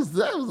 That was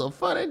a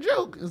funny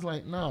joke. It's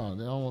like, no,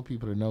 they don't want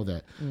people to know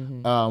that.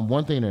 Mm-hmm.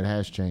 One thing that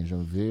has changed,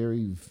 I'm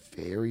very,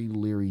 very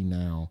leery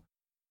now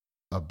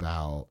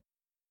about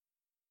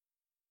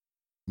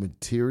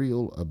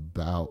material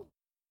about.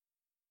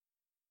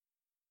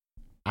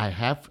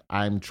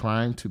 I'm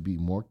trying to be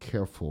more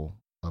careful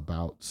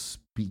about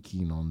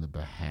speaking on the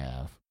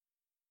behalf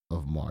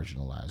of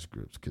marginalized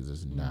groups, because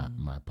it's not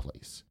my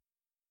place.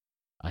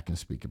 I can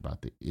speak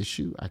about the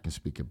issue. I can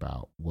speak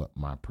about what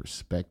my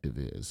perspective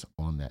is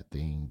on that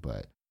thing.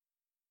 But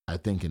I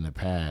think in the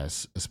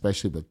past,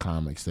 especially with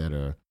comics that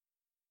are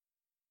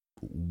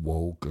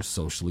woke or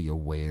socially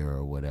aware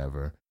or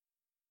whatever,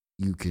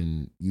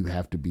 you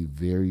have to be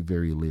very,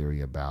 very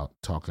leery about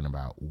talking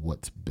about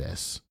what's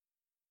best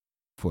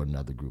for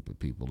another group of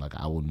people. Like,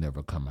 I will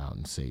never come out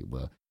and say,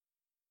 well,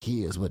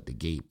 here's what the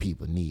gay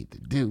people need to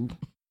do.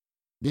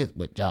 This is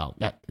what y'all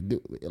got to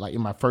do. Like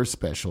in my first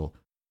special,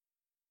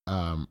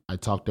 I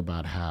talked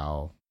about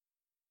how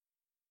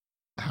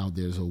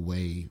there's a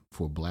way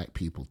for black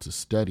people to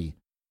study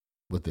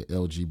what the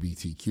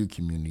LGBTQ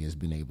community has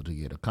been able to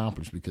get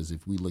accomplished. Because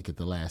if we look at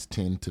the last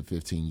 10 to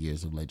 15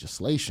 years of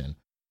legislation,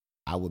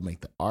 I would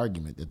make the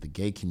argument that the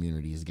gay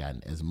community has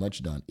gotten as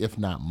much done, if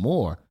not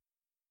more,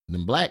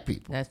 than black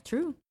people. That's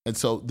true. And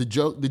so the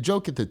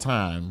joke at the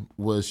time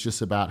was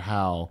just about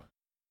how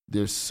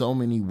there's so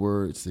many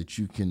words that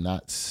you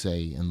cannot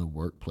say in the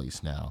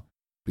workplace now,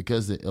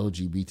 because the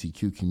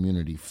LGBTQ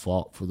community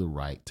fought for the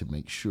right to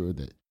make sure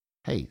that,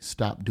 hey,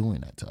 stop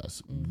doing that to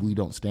us. Mm-hmm. We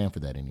don't stand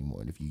for that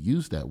anymore. And if you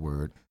use that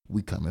word,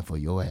 we coming for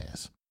your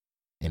ass.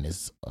 And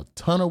there's a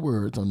ton of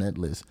words on that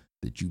list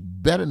that you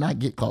better not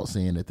get caught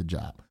saying at the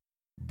job.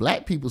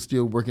 Black people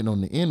still working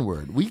on the N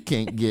word. We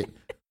can't get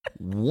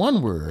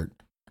one word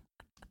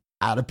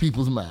out of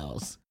people's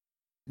mouths.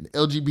 The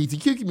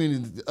LGBTQ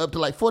community up to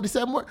like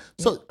 47 words.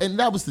 So, and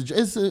that was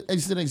it's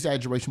an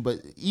exaggeration, but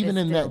even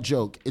in that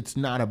joke, it's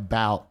not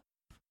about,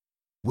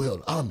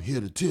 well, I'm here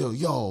to tell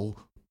y'all,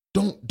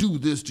 don't do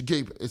this to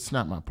gay. It's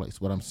not my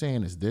place. What I'm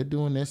saying is they're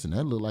doing this and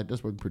that look like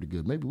that's working pretty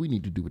good. Maybe we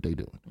need to do what they're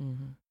doing.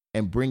 Mm-hmm.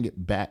 and bring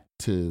it back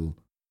to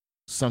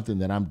something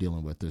that I'm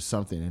dealing with, or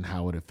something, and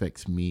how it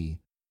affects me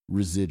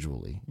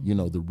residually,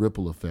 the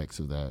ripple effects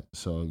of that.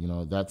 So,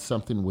 that's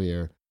something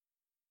where,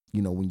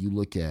 when you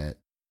look at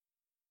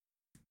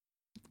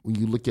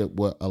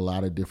what a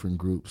lot of different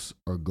groups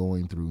are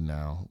going through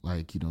now,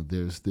 like,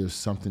 there's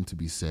something to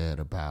be said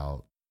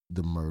about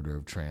the murder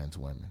of trans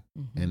women.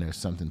 And there's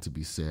something to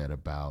be said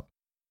about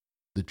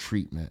the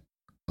treatment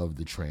of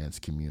the trans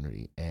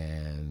community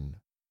and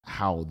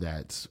how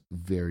that's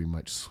very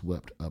much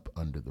swept up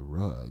under the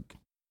rug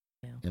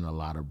in a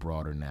lot of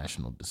broader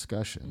national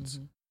discussions.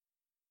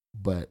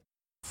 But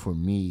for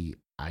me,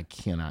 I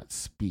cannot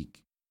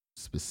speak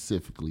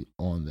specifically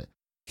on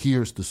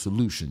here's the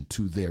solution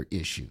to their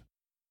issue.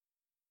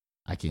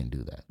 I can't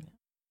do that.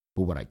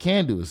 But what I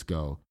can do is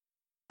go,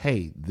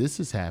 hey, this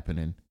is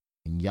happening,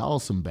 and y'all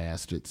some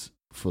bastards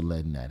for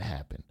letting that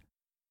happen.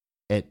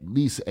 At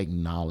least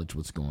acknowledge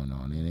what's going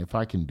on. And if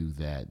I can do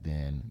that,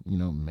 then,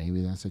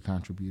 maybe that's a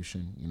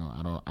contribution.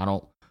 I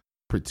don't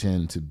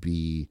pretend to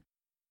be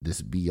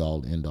this be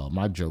all end all.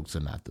 My jokes are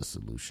not the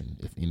solution.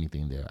 If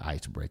anything, they're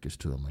icebreakers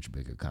to a much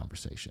bigger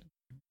conversation.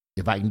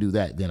 If I can do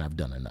that, then I've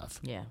done enough.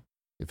 Yeah.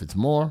 If it's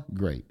more,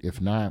 great. If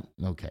not,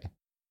 okay.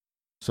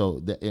 So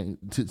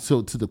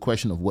to the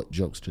question of what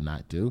jokes to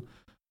not do,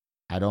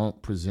 I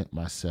don't present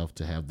myself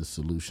to have the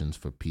solutions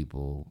for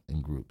people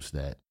in groups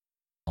that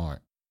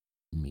aren't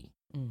me,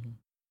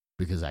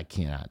 because I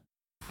cannot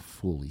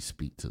fully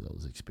speak to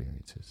those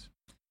experiences.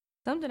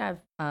 Something I've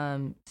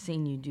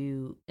seen you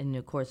do in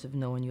the course of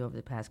knowing you over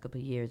the past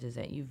couple of years is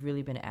that you've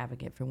really been an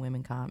advocate for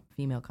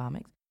female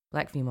comics,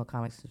 Black female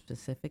comics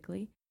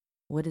specifically.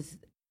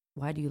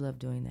 Why do you love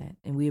doing that?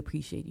 And we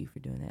appreciate you for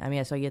doing that. I mean,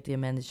 I saw you at the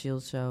Amanda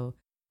Shields show.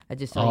 I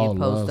just saw you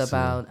post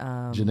about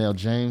Janelle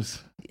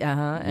James.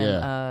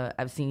 And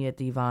I've seen you at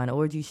the Yvonne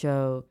Orgy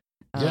show.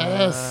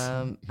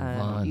 Yes.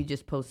 You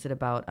just posted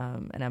about,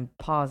 and I'm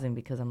pausing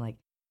because I'm like,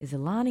 is it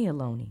Lonnie or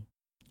Lonnie?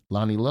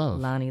 Lonnie Love.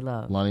 Lonnie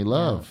Love. Lonnie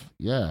Love.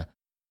 Yeah.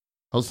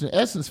 Hosting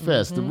Essence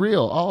Fest, The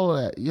Real, all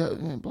of that. Yeah,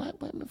 man,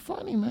 Black women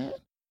funny, man.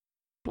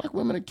 Black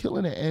women are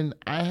killing it. And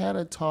I had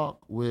a talk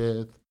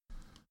with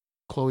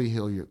Chloe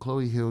Hilliard.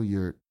 Chloe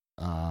Hilliard,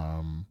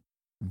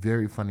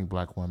 very funny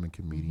Black woman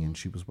comedian.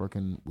 She was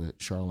working with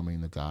Charlamagne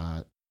the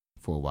God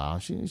for a while.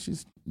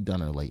 She's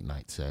done her late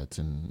night sets,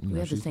 and we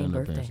have she's the same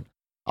done birthday.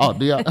 Oh,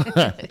 yeah.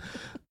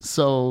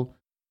 So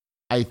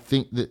I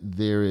think that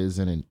there is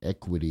an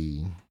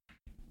inequity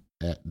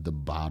at the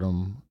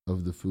bottom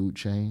of the food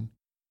chain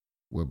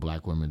where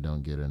Black women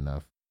don't get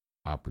enough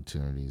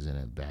opportunities and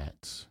at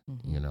bats,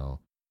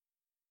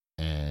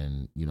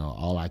 and,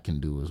 all I can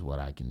do is what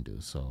I can do.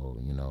 So,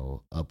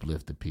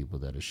 uplift the people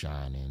that are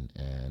shining.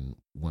 And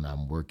when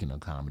I'm working a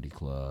comedy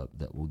club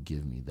that will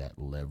give me that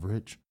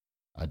leverage,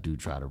 I do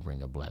try to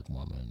bring a Black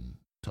woman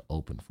to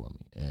open for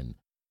me. And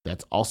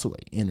that's also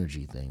an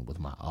energy thing with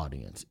my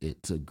audience.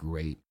 It's a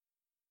great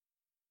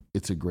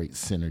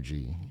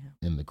synergy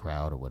in the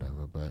crowd or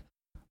whatever. But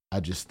I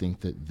just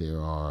think that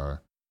there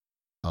are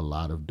a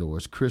lot of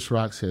doors. Chris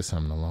Rock said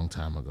something a long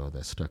time ago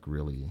that stuck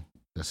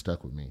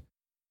with me.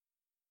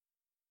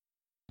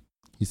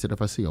 He said,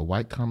 if I see a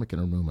white comic in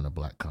a room and a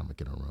Black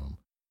comic in a room,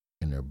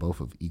 and they're both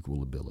of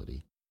equal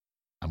ability,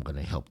 I'm going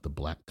to help the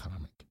Black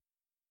comic,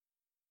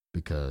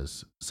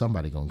 because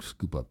somebody going to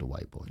scoop up the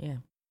white boy. Yeah.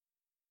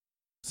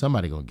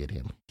 Somebody going to get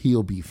him.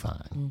 He'll be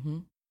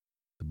fine.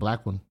 The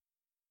Black one,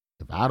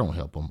 if I don't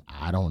help him,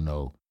 I don't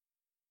know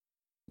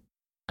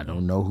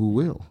who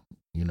will.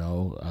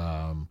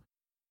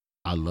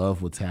 I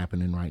love what's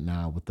happening right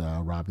now with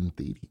Robin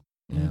Thede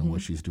and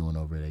what she's doing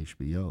over at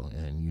HBO.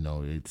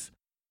 And,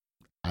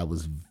 I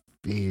was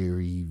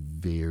very,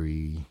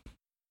 very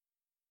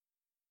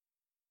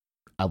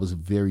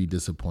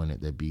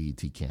disappointed that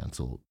BET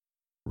canceled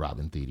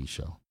Robin Thede's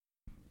show.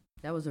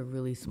 That was a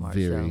really smart show.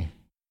 Very,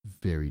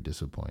 very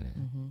disappointed.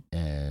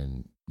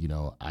 And,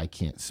 I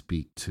can't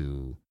speak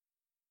to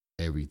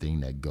everything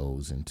that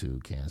goes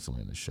into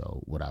canceling the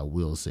show. What I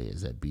will say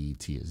is that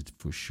BET has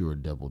for sure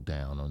doubled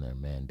down on their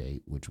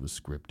mandate, which was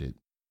scripted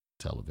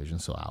television.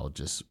 So I'll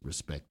just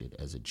respect it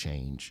as a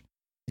change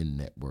in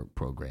network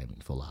programming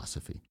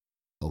philosophy.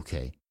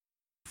 Okay,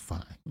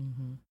 fine.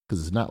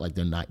 Because it's not like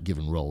they're not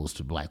giving roles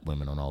to Black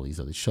women on all these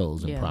other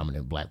shows and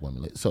prominent Black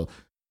women. So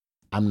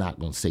I'm not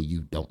going to say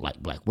you don't like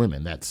Black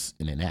women. That's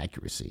an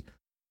inaccuracy.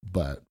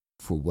 But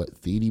for what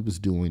Thede was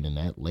doing in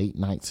that late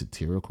night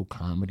satirical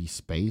comedy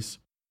space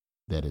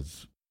that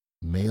is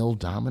male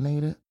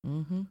dominated,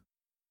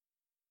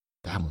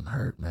 that one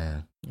hurt,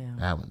 man.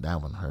 Yeah.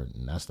 That one hurt,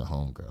 and that's the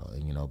homegirl.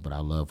 And but I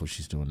love what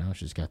she's doing now.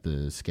 She's got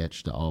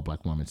the All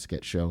Black Woman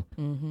sketch show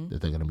that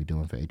they're gonna be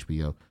doing for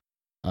HBO.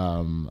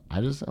 I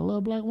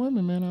love Black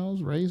women, man. I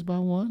was raised by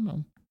one.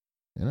 I'm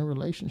in a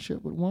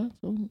relationship with one,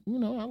 so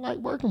I like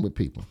working with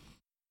people.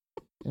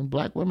 And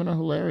Black women are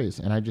hilarious,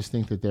 and I just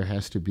think that there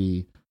has to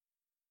be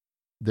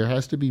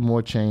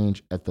more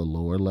change at the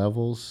lower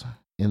levels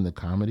in the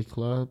comedy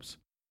clubs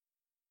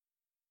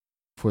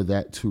for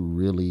that to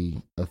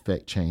really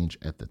affect change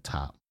at the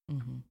top.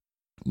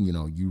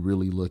 You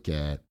really look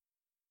at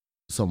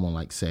someone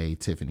like, say,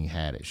 Tiffany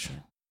Haddish.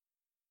 Yeah.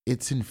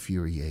 It's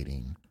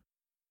infuriating.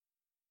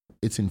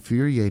 It's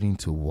infuriating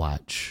to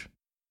watch.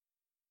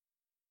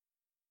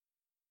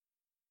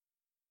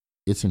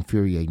 It's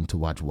infuriating to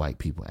watch white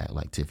people act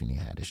like Tiffany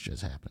Haddish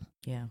just happened.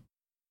 Yeah.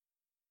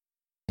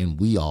 And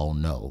we all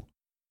know.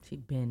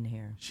 She'd been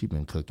here. She'd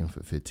been cooking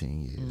for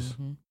 15 years,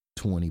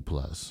 20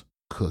 plus,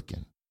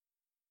 cooking.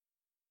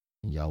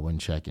 And y'all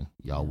wasn't checking.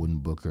 Y'all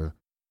wouldn't book her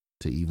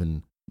to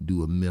even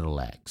do a middle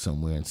act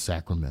somewhere in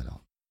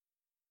Sacramento.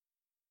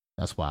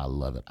 That's why I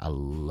love it. I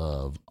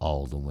love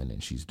all the winning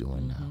she's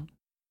doing now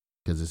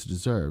because it's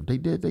deserved. They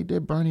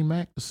did Bernie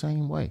Mac the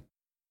same way.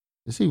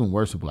 It's even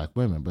worse with black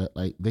women, but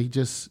like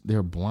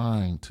they're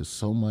blind to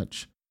so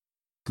much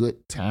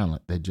good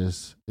talent that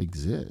just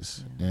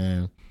exists. Yeah.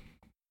 And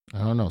I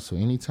don't know. So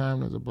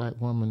anytime there's a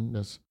black woman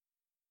that's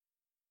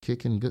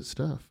kicking good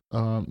stuff,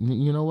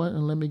 you know what?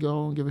 And let me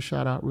go and give a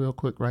shout out real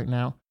quick right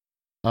now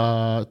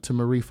to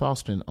Marie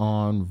Faustin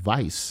on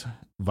Vice.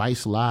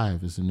 Vice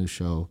Live is a new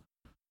show.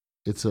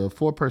 It's a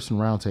 4-person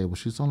roundtable.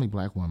 She's the only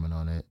black woman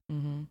on it.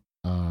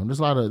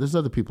 There's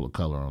other people of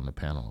color on the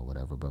panel or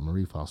whatever, but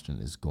Marie Faustin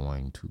is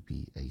going to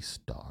be a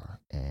star.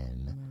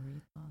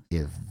 And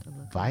if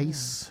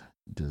Vice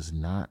does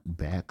not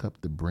back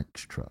up the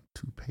Brinks truck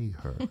to pay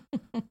her,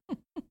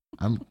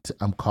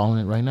 I'm calling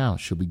it right now.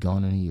 She'll be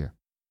gone in a year.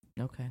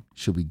 Okay.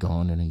 She'll be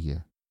gone in a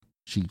year.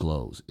 She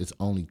glows. It's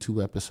only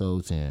 2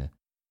 episodes in,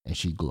 and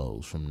she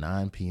glows from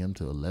 9 p.m.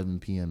 to 11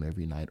 p.m.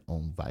 every night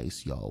on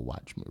Vice. Y'all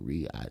watch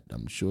Marie.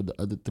 I'm sure the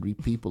other 3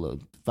 people are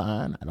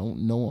fine. I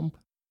don't know them.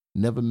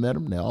 Never met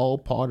them. They're all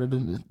part of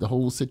the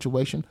whole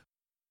situation.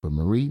 But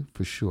Marie,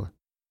 for sure.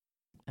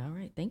 All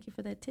right. Thank you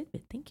for that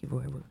tidbit. Thank you,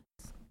 Roy Williams.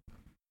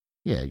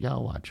 Yeah,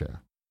 y'all watch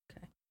her.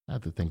 Okay. I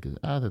have to think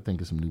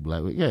of some new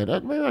black. Yeah,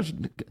 maybe I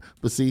should.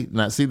 But see,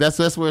 that's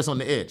where it's on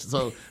the edge.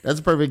 So that's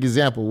a perfect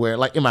example where,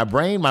 like, in my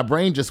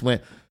brain just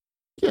went,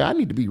 yeah, I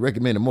need to be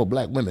recommending more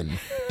black women.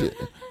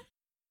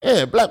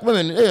 Yeah, black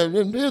women. Yeah,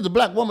 here's a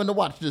black woman to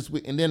watch this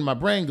week. And then my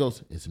brain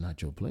goes, it's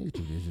not your place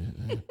to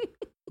visit.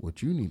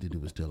 What you need to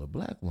do is tell a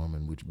black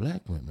woman which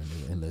black women,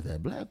 and let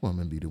that black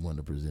woman be the one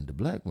to present the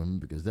black women,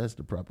 because that's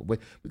the proper way.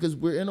 Because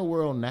we're in a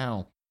world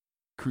now,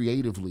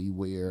 creatively,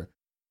 where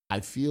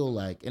I feel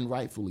like, and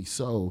rightfully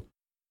so,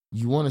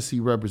 you want to see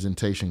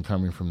representation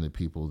coming from the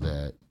people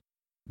that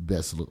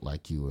best look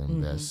like you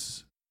and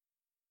best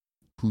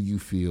who you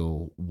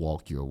feel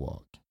walk your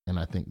walk. And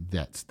I think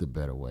that's the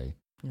better way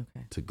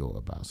to go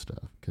about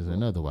stuff. Because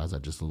otherwise, I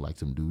just look like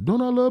some dude.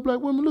 Don't I love black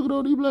women? Look at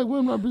all these black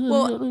women representing.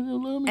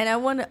 Well, and I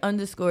want to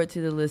underscore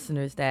to the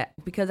listeners that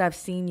because I've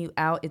seen you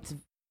out,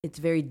 it's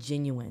very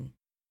genuine,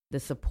 the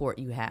support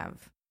you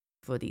have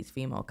for these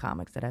female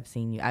comics that I've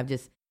seen you.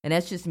 And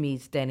that's just me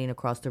standing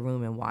across the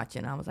room and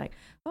watching. I was like,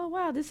 oh,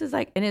 wow, this is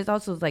like, and it's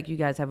also like you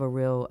guys have a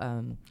real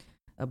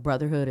a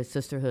brotherhood, a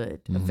sisterhood.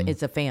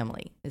 It's a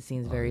family. It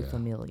seems very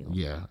familial.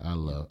 Yeah,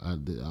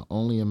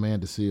 only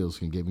Amanda Seals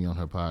can get me on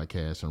her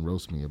podcast and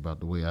roast me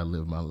about the way I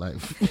live my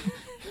life.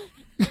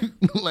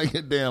 Like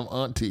a damn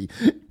auntie.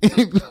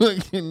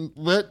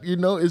 But,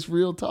 it's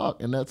real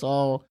talk. And that's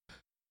all.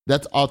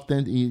 That's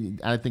authentic.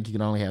 I think you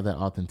can only have that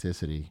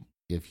authenticity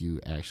if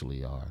you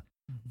actually are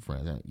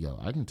friends. Yo,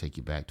 I can take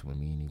you back to when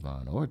me and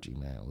Yvonne Orgy,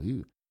 man.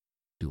 We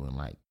doing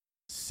like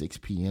 6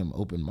 p.m.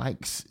 open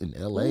mics in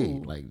L.A.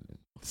 Ooh. Like,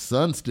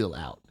 sun's still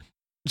out.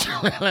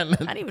 I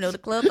didn't even know the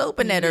club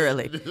opened that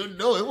early.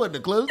 No, it wasn't a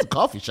club. It was a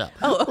coffee shop.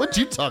 Oh. What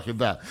you talking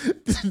about?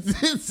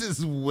 This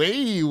is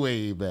way,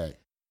 way back.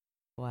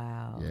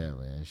 Wow. Yeah,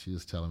 man. She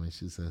was telling me,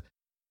 she said,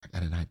 I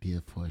got an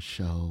idea for a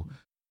show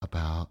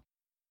about,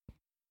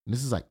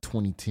 this is like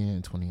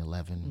 2010,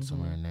 2011,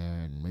 somewhere in there,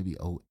 and maybe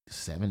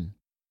 07,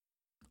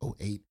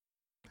 08.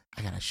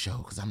 I got a show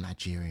because I'm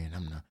Nigerian.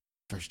 I'm the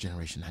first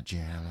generation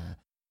Nigerian.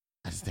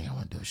 I just think I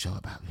want to do a show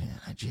about being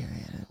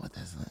Nigerian and what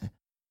that's like.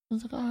 I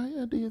was like, all right,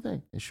 yeah, do your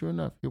thing. And sure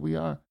enough, here we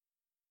are.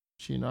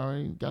 She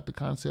already got the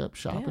concept,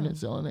 shopping it,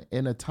 selling it.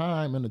 In a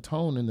time and a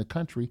tone in the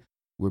country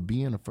where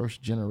being a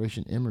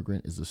first-generation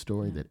immigrant is a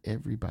story that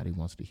everybody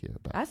wants to hear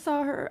about. I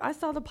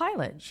saw the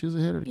pilot. She was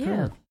ahead of the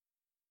curve.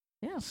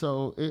 Yeah.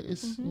 So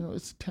it's,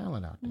 it's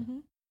talent out there.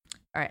 All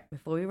right,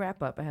 before we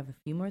wrap up, I have a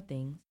few more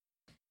things.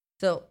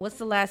 So what's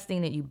the last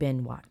thing that you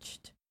binge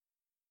watched?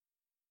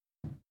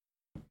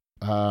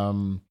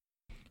 I'm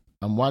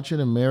watching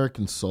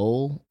American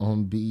Soul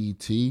on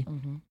BET,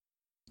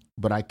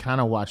 but I kind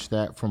of watch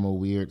that from a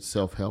weird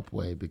self-help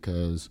way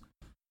because,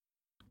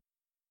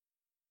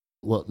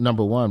 well,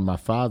 number one, my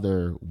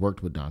father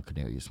worked with Don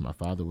Cornelius. My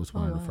father was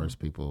one of the first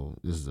people.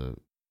 This is a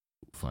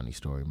funny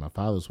story. My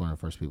father was one of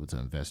the first people to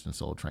invest in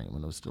Soul Train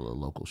when it was still a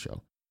local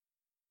show.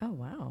 Oh,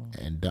 wow.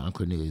 And Don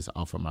Cornelius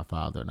offered my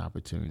father an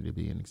opportunity to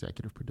be an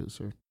executive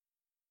producer.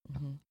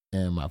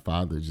 And my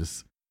father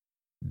just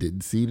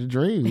didn't see the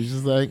dream. He's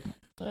just like,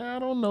 I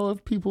don't know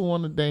if people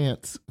want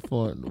to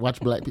watch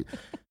black people.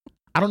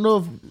 I don't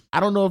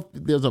know if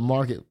there's a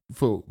market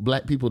for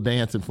black people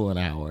dancing for an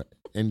hour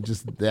and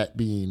just that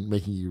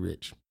making you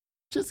rich.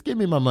 Just give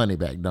me my money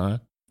back,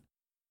 Don.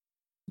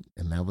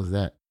 And that was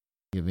that.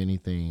 of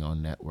anything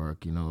on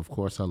network. You know, of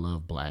course, I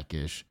love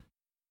Blackish.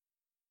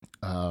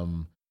 I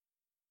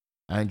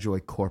enjoy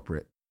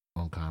Corporate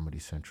on Comedy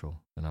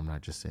Central, and I'm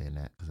not just saying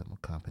that because I'm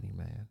a company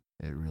man.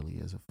 It really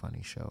is a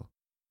funny show.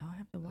 I'll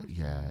have to watch.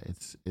 Yeah,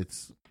 it's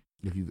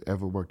if you've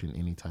ever worked in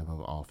any type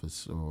of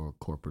office or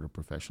corporate or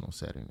professional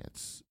setting,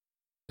 it's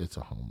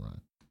a home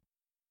run.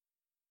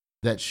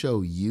 That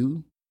show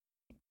You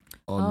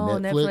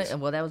on Netflix.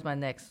 Well, that was my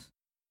next.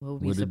 We'll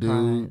be with surprised. the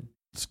dude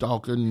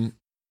stalking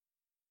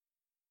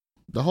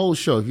the whole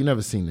show. If you've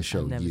never seen the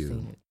show, I've never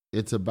seen it.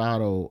 It's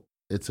about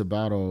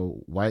a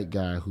white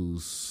guy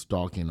who's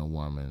stalking a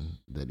woman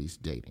that he's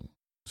dating.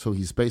 So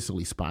he's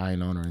basically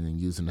spying on her and then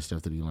using the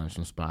stuff that he learns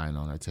from spying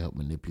on her to help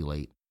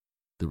manipulate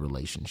the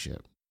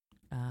relationship.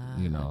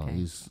 Okay.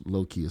 He's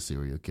low key a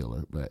serial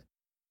killer, but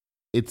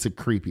it's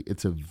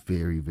a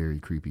very, very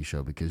creepy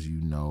show because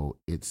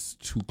it's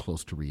too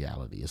close to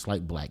reality. It's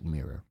like Black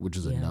Mirror, which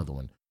is another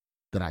one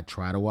that I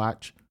try to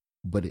watch,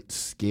 but it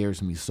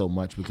scares me so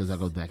much because I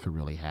go, that could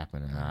really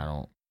happen, and I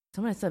don't.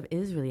 Some of that stuff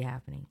is really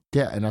happening.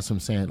 Yeah, and that's what I'm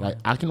saying. Like,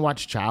 I can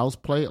watch Child's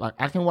Play. Like,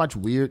 I can watch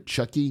weird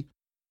Chucky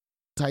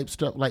type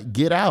stuff. Like,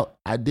 Get Out.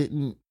 I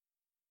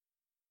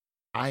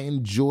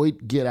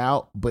enjoyed Get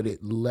Out, but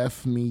it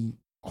left me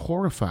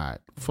horrified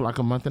for like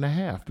a month and a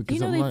half. Because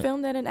they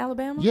filmed that in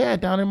Alabama? Yeah,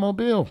 down in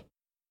Mobile.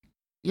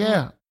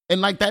 Yeah.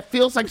 And like, that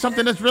feels like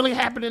something that's really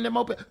happening in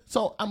Mobile.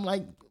 So I'm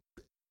like,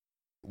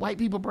 white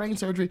people brain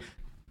surgery,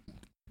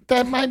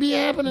 that might be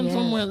happening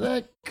somewhere.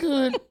 That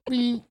could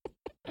be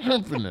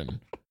happening.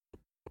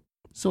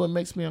 So it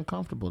makes me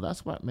uncomfortable.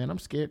 That's why, man, I'm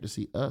scared to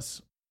see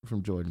Us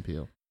from Jordan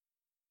Peele.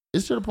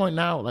 It's to the point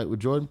now, like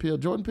with Jordan Peele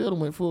done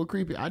went full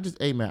creepy. I just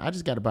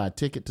got to buy a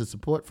ticket to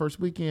support first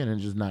weekend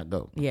and just not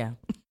go. Yeah.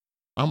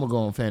 I'm going to go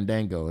on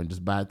Fandango and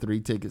just buy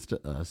 3 tickets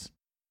to Us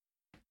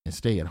and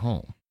stay at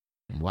home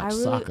and watch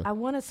soccer. I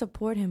want to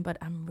support him, but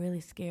I'm really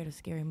scared of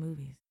scary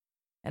movies.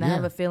 And I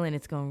have a feeling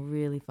it's going to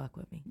really fuck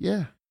with me.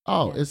 Yeah.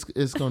 Oh, yeah.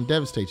 It's going to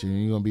devastate you. And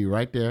you're going to be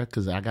right there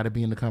because I got to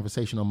be in the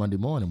conversation on Monday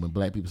morning when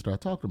black people start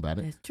talking about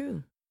it. That's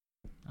true.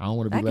 I don't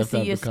want to be left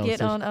out of the conversation. I can see your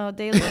skit on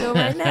Daily Show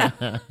right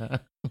now.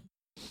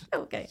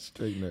 Okay.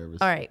 Straight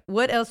nervous. All right.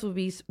 What else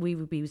we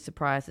would be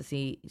surprised to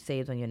see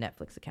saved on your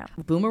Netflix account?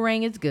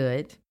 Boomerang is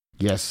good.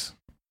 Yes.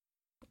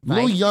 A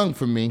little young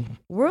for me,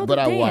 but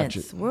I watch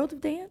it. World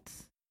of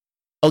Dance?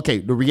 Okay,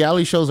 the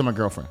reality shows are my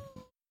girlfriend.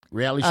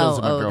 Reality shows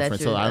are my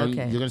girlfriend. So you're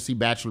going to see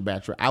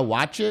Bachelor. I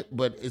watch it,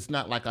 but it's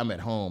not like I'm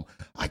at home.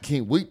 I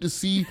can't wait to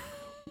see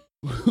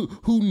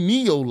who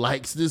Neo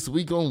likes this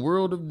week on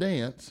World of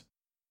Dance.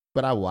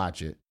 But I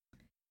watch it.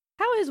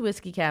 How is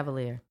Whiskey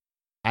Cavalier?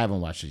 I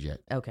haven't watched it yet.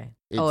 Okay.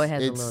 It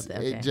has a little.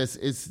 Okay.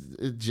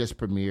 It just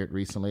premiered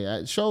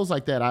recently. Shows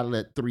like that, I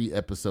let 3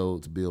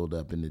 episodes build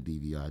up in the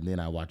DVR, and then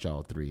I watch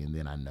all 3, and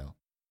then I know.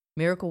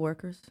 Miracle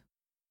Workers,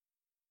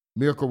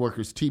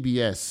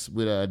 TBS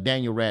with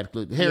Daniel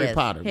Radcliffe, Harry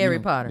Potter. Harry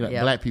Potter.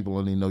 Yeah. Black people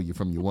only know you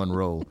from your one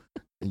role,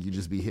 and you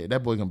just be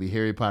that boy gonna be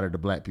Harry Potter to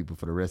black people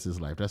for the rest of his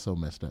life. That's so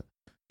messed up.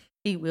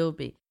 He will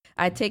be.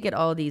 I take it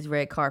all these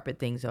red carpet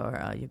things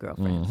are your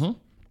girlfriends. Mm-hmm.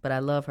 But I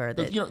love her.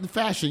 The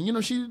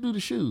fashion. She do the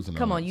shoes. And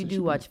come on, you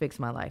do watch Fix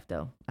My Life,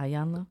 though.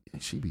 Ayanna?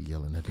 She be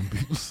yelling at them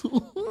people.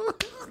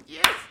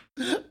 Yes.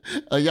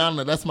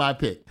 Ayanna, that's my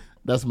pick.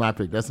 That's not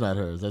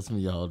hers. That's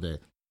me all day.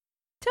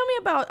 Tell me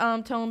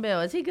about Tone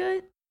Bell. Is he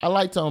good? I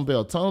like Tone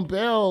Bell. Tone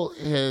Bell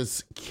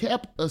has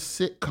kept a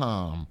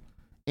sitcom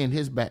in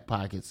his back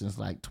pocket since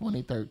like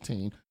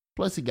 2013.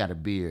 Plus, he got a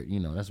beard.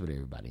 That's what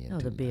everybody into. Oh,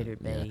 the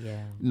bearded bae,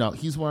 yeah. No,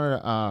 he's one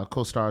of the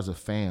co-stars of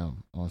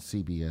Fam on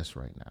CBS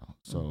right now.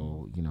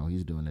 So,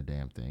 he's doing the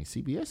damn thing.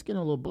 CBS getting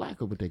a little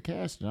blacker with their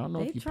casting. I don't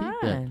know if you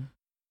peeped that.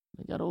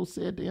 They got old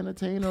Sid the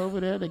Entertainer over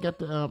there. They got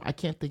the, I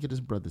can't think of this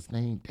brother's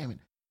name. Damn it.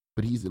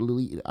 But he's the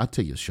lead. I'll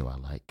tell you a show I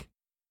like.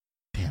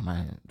 Damn,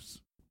 I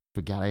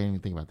forgot I didn't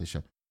even think about this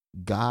show.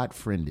 God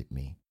Friended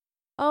Me.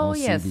 Oh, on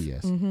yes.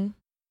 CBS. Mm-hmm.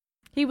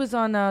 He was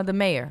on The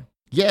Mayor.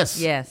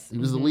 Yes. Yes. He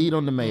was the lead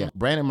on The Mayor.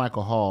 Brandon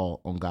Michael Hall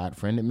on God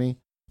Friended Me.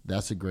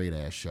 That's a great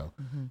ass show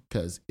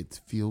because it's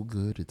feel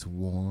good, it's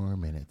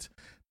warm, and it's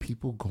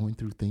people going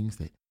through things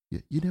that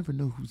you never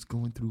know who's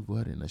going through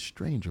what, and a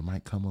stranger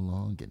might come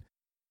along and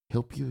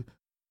help you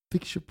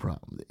fix your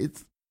problem.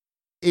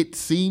 It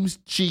seems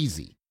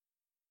cheesy,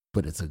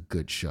 but it's a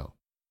good show.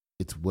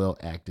 It's well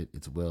acted,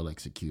 it's well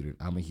executed.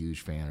 I'm a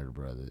huge fan of the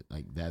brother.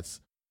 Like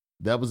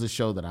that was a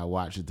show that I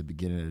watched at the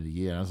beginning of the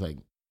year. And I was like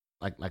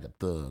a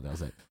thug. I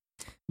was like,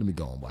 let me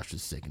go and watch the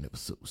second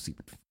episode, see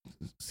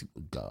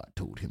what God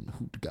told him,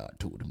 who God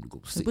told him to go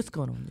see. What's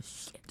going on with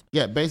this shit?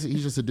 Yeah, basically,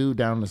 he's just a dude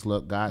down on his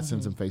luck. God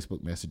sends him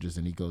Facebook messages,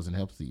 and he goes and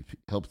helps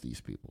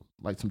these people,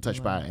 like some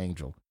Touched by an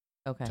Angel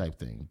type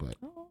thing, but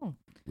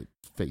with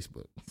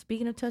Facebook.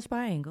 Speaking of Touched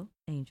by Angel,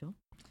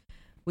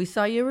 we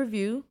saw your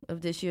review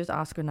of this year's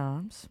Oscar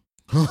noms.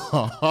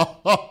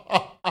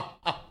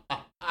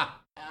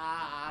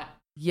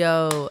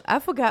 Yo, I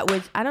forgot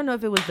which. I don't know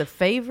if it was The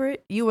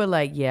Favorite. You were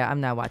like, "Yeah,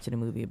 I'm not watching a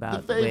movie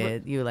about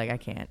it." You were like, "I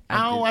can't."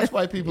 I don't watch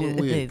white people in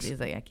wigs. He's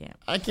like, "I can't."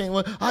 I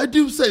can't. I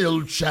do say,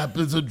 "Old chap,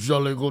 it's a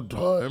jolly good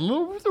time."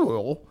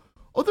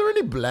 Are there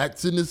any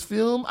blacks in this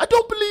film? I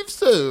don't believe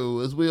so,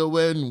 as we are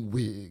wearing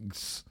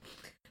wigs.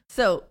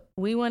 So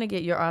we want to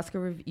get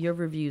your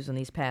reviews on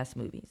these past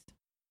movies.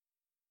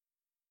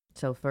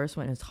 So first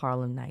one is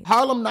Harlem Nights.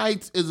 Harlem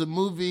Nights is a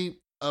movie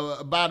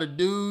about a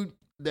dude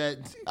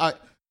that...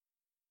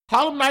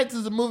 Harlem Nights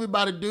is a movie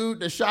about a dude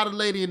that shot a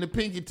lady in the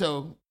pinky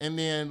toe, and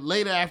then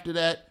later after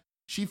that,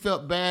 she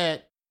felt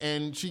bad,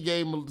 and she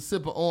gave him a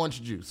sip of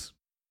orange juice.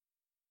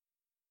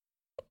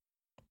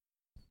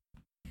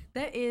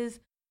 That is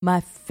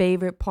my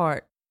favorite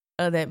part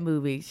of that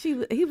movie. She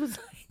was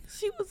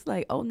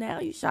like, "Oh, now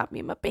you shot me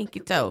in my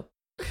pinky toe,"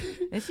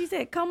 and she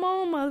said, "Come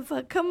on,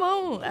 motherfucker, come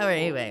on." All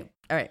right,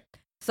 all right.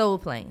 Soul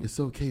Plane. It's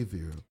okay,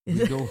 Vera.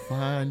 We go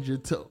find your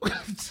toe.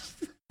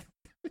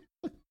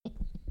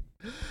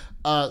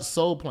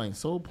 Soul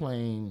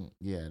Plane.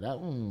 Yeah, that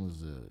one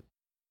was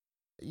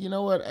you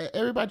know what?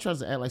 Everybody tries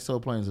to act like Soul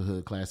Plane is a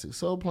hood classic.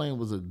 Soul Plane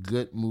was a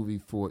good movie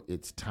for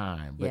its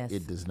time, but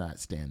It does not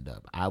stand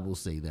up. I will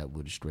say that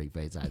with a straight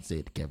face. I'd say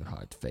it to Kevin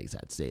Hart's face.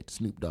 I'd say it to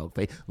Snoop Dogg's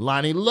face.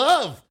 Lonnie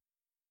Love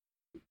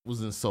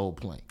was in Soul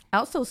Plane.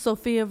 Also,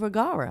 Sofia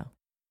Vergara.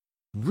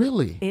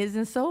 Really? Is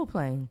in Soul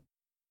Plane.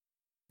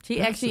 She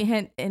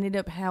actually ended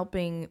up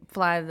helping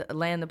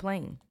land the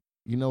plane.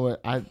 You know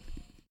what?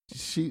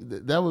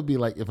 That would be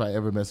like if I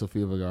ever met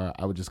Sofia Vergara,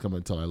 I would just come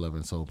and tell her I love her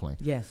in Soul Plane.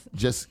 Yes.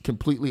 Just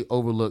completely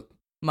overlook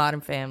Modern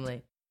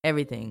Family,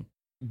 everything.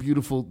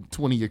 Beautiful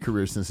 20-year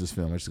career since this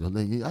film. I just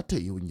go, I tell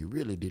you when you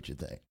really did your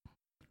thing.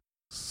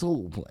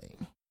 Soul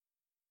Plane.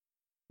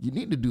 You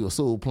need to do a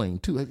Soul Plane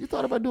too. Have you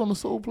thought about doing a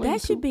Soul Plane?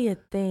 That should be a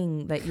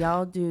thing that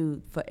y'all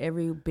do for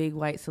every big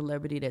white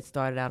celebrity that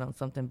started out on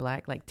something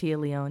black, like Tia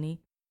Leone.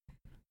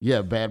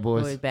 Yeah, Bad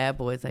Boys. Bad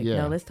Boys. Like,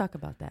 no, let's talk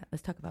about that.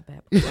 Let's talk about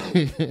Bad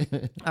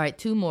Boys. All right,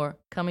 two more.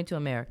 Coming to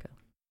America.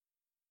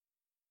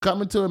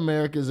 Coming to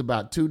America is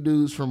about two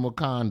dudes from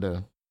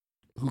Wakanda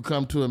who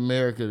come to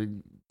America.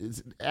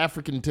 It's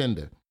African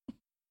Tender.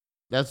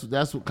 That's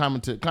what Coming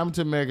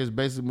to America is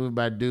basically moved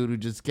by a dude who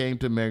just came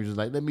to America. Just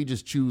like, let me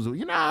just choose.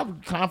 You know how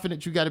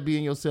confident you got to be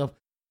in yourself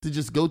to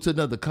just go to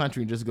another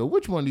country and just go,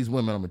 which one of these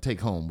women I'm going to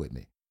take home with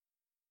me?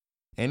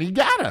 And he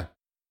got her.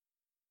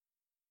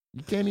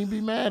 You can't even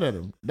be mad at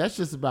him. That's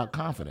just about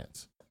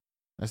confidence.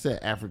 I said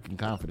African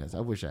confidence. I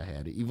wish I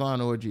had it. Yvonne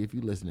Orji, if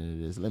you're listening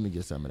to this, let me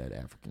get some of that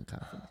African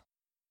confidence.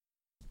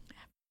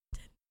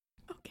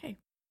 Okay.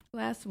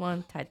 Last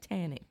one,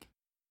 Titanic.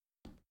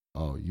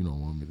 Oh, you don't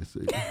want me to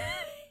say that.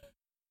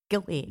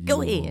 Go ahead.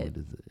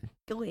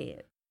 Go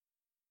ahead.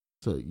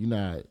 So,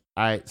 all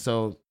right,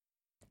 so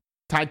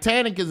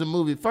Titanic is a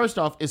movie. First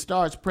off, it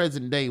starts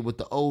present day with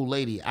the old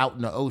lady out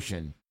in the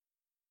ocean,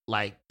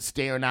 like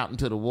staring out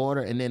into the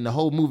water, and then the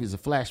whole movie is a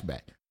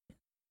flashback.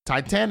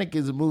 Titanic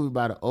is a movie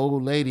about an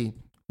old lady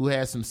who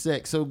had some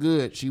sex so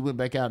good she went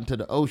back out into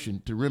the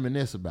ocean to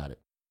reminisce about it.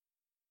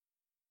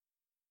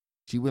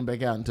 She went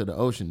back out into the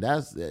ocean.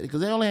 That's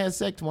because they only had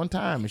sex one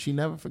time, and she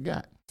never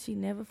forgot.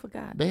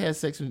 They had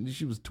sex when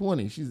she was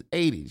 20. She's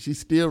 80. She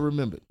still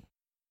remembered.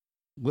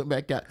 Went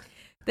back out.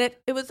 That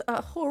it was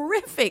a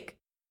horrific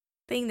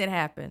thing that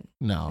happened.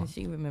 No, and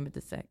she remembered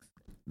the sex.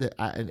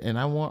 And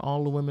I want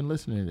all the women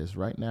listening to this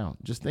right now.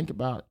 Just think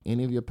about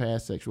any of your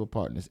past sexual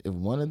partners. If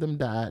one of them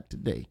died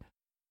today,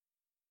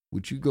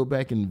 would you go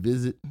back and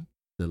visit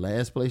the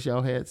last place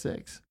y'all had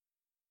sex?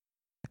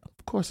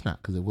 Of course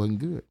not, because it wasn't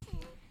good.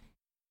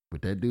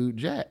 But that dude,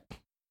 Jack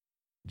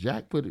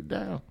put it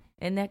down.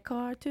 In that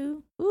car,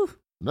 too? Ooh.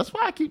 That's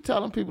why I keep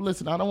telling people,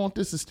 listen, I don't want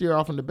this to steer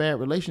off into bad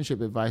relationship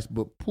advice,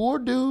 but poor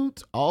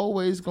dudes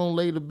always going to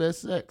lay the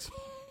best sex.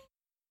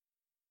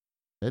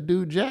 That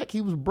dude, Jack,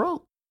 he was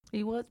broke.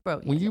 He was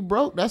broke. When you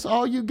broke, that's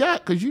all you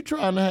got because you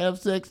trying to have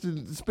sex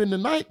to spend the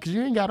night because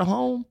you ain't got a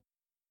home.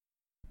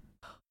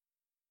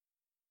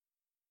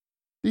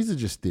 These are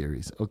just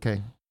theories,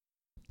 okay?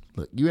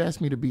 Look, you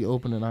asked me to be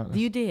open and honest.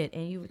 You did,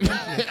 and you.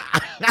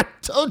 I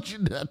told you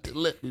not to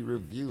let me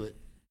review it.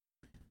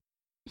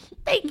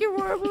 Thank you,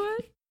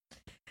 Warwood.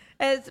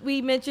 As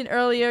we mentioned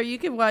earlier, you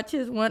can watch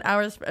his 1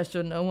 hour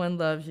special, No One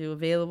Loves You,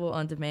 available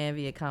on demand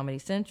via Comedy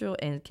Central,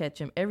 and catch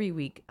him every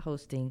week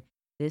hosting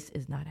This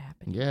Is Not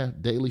Happening. Yeah,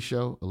 daily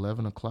show,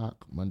 11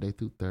 o'clock, Monday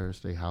through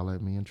Thursday. Holla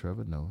at me and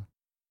Trevor Noah.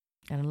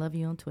 And I love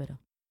you on Twitter.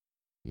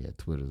 Yeah,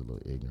 Twitter's a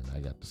little ignorant. I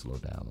got to slow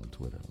down on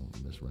Twitter. I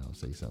don't mess around and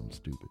say something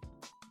stupid.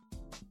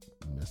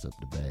 Mess up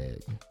the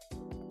bag.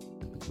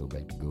 Go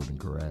back to Golden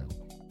Corral.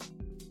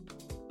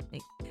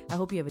 I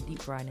hope you have a deep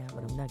fry now,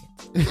 but I'm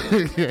nuggets.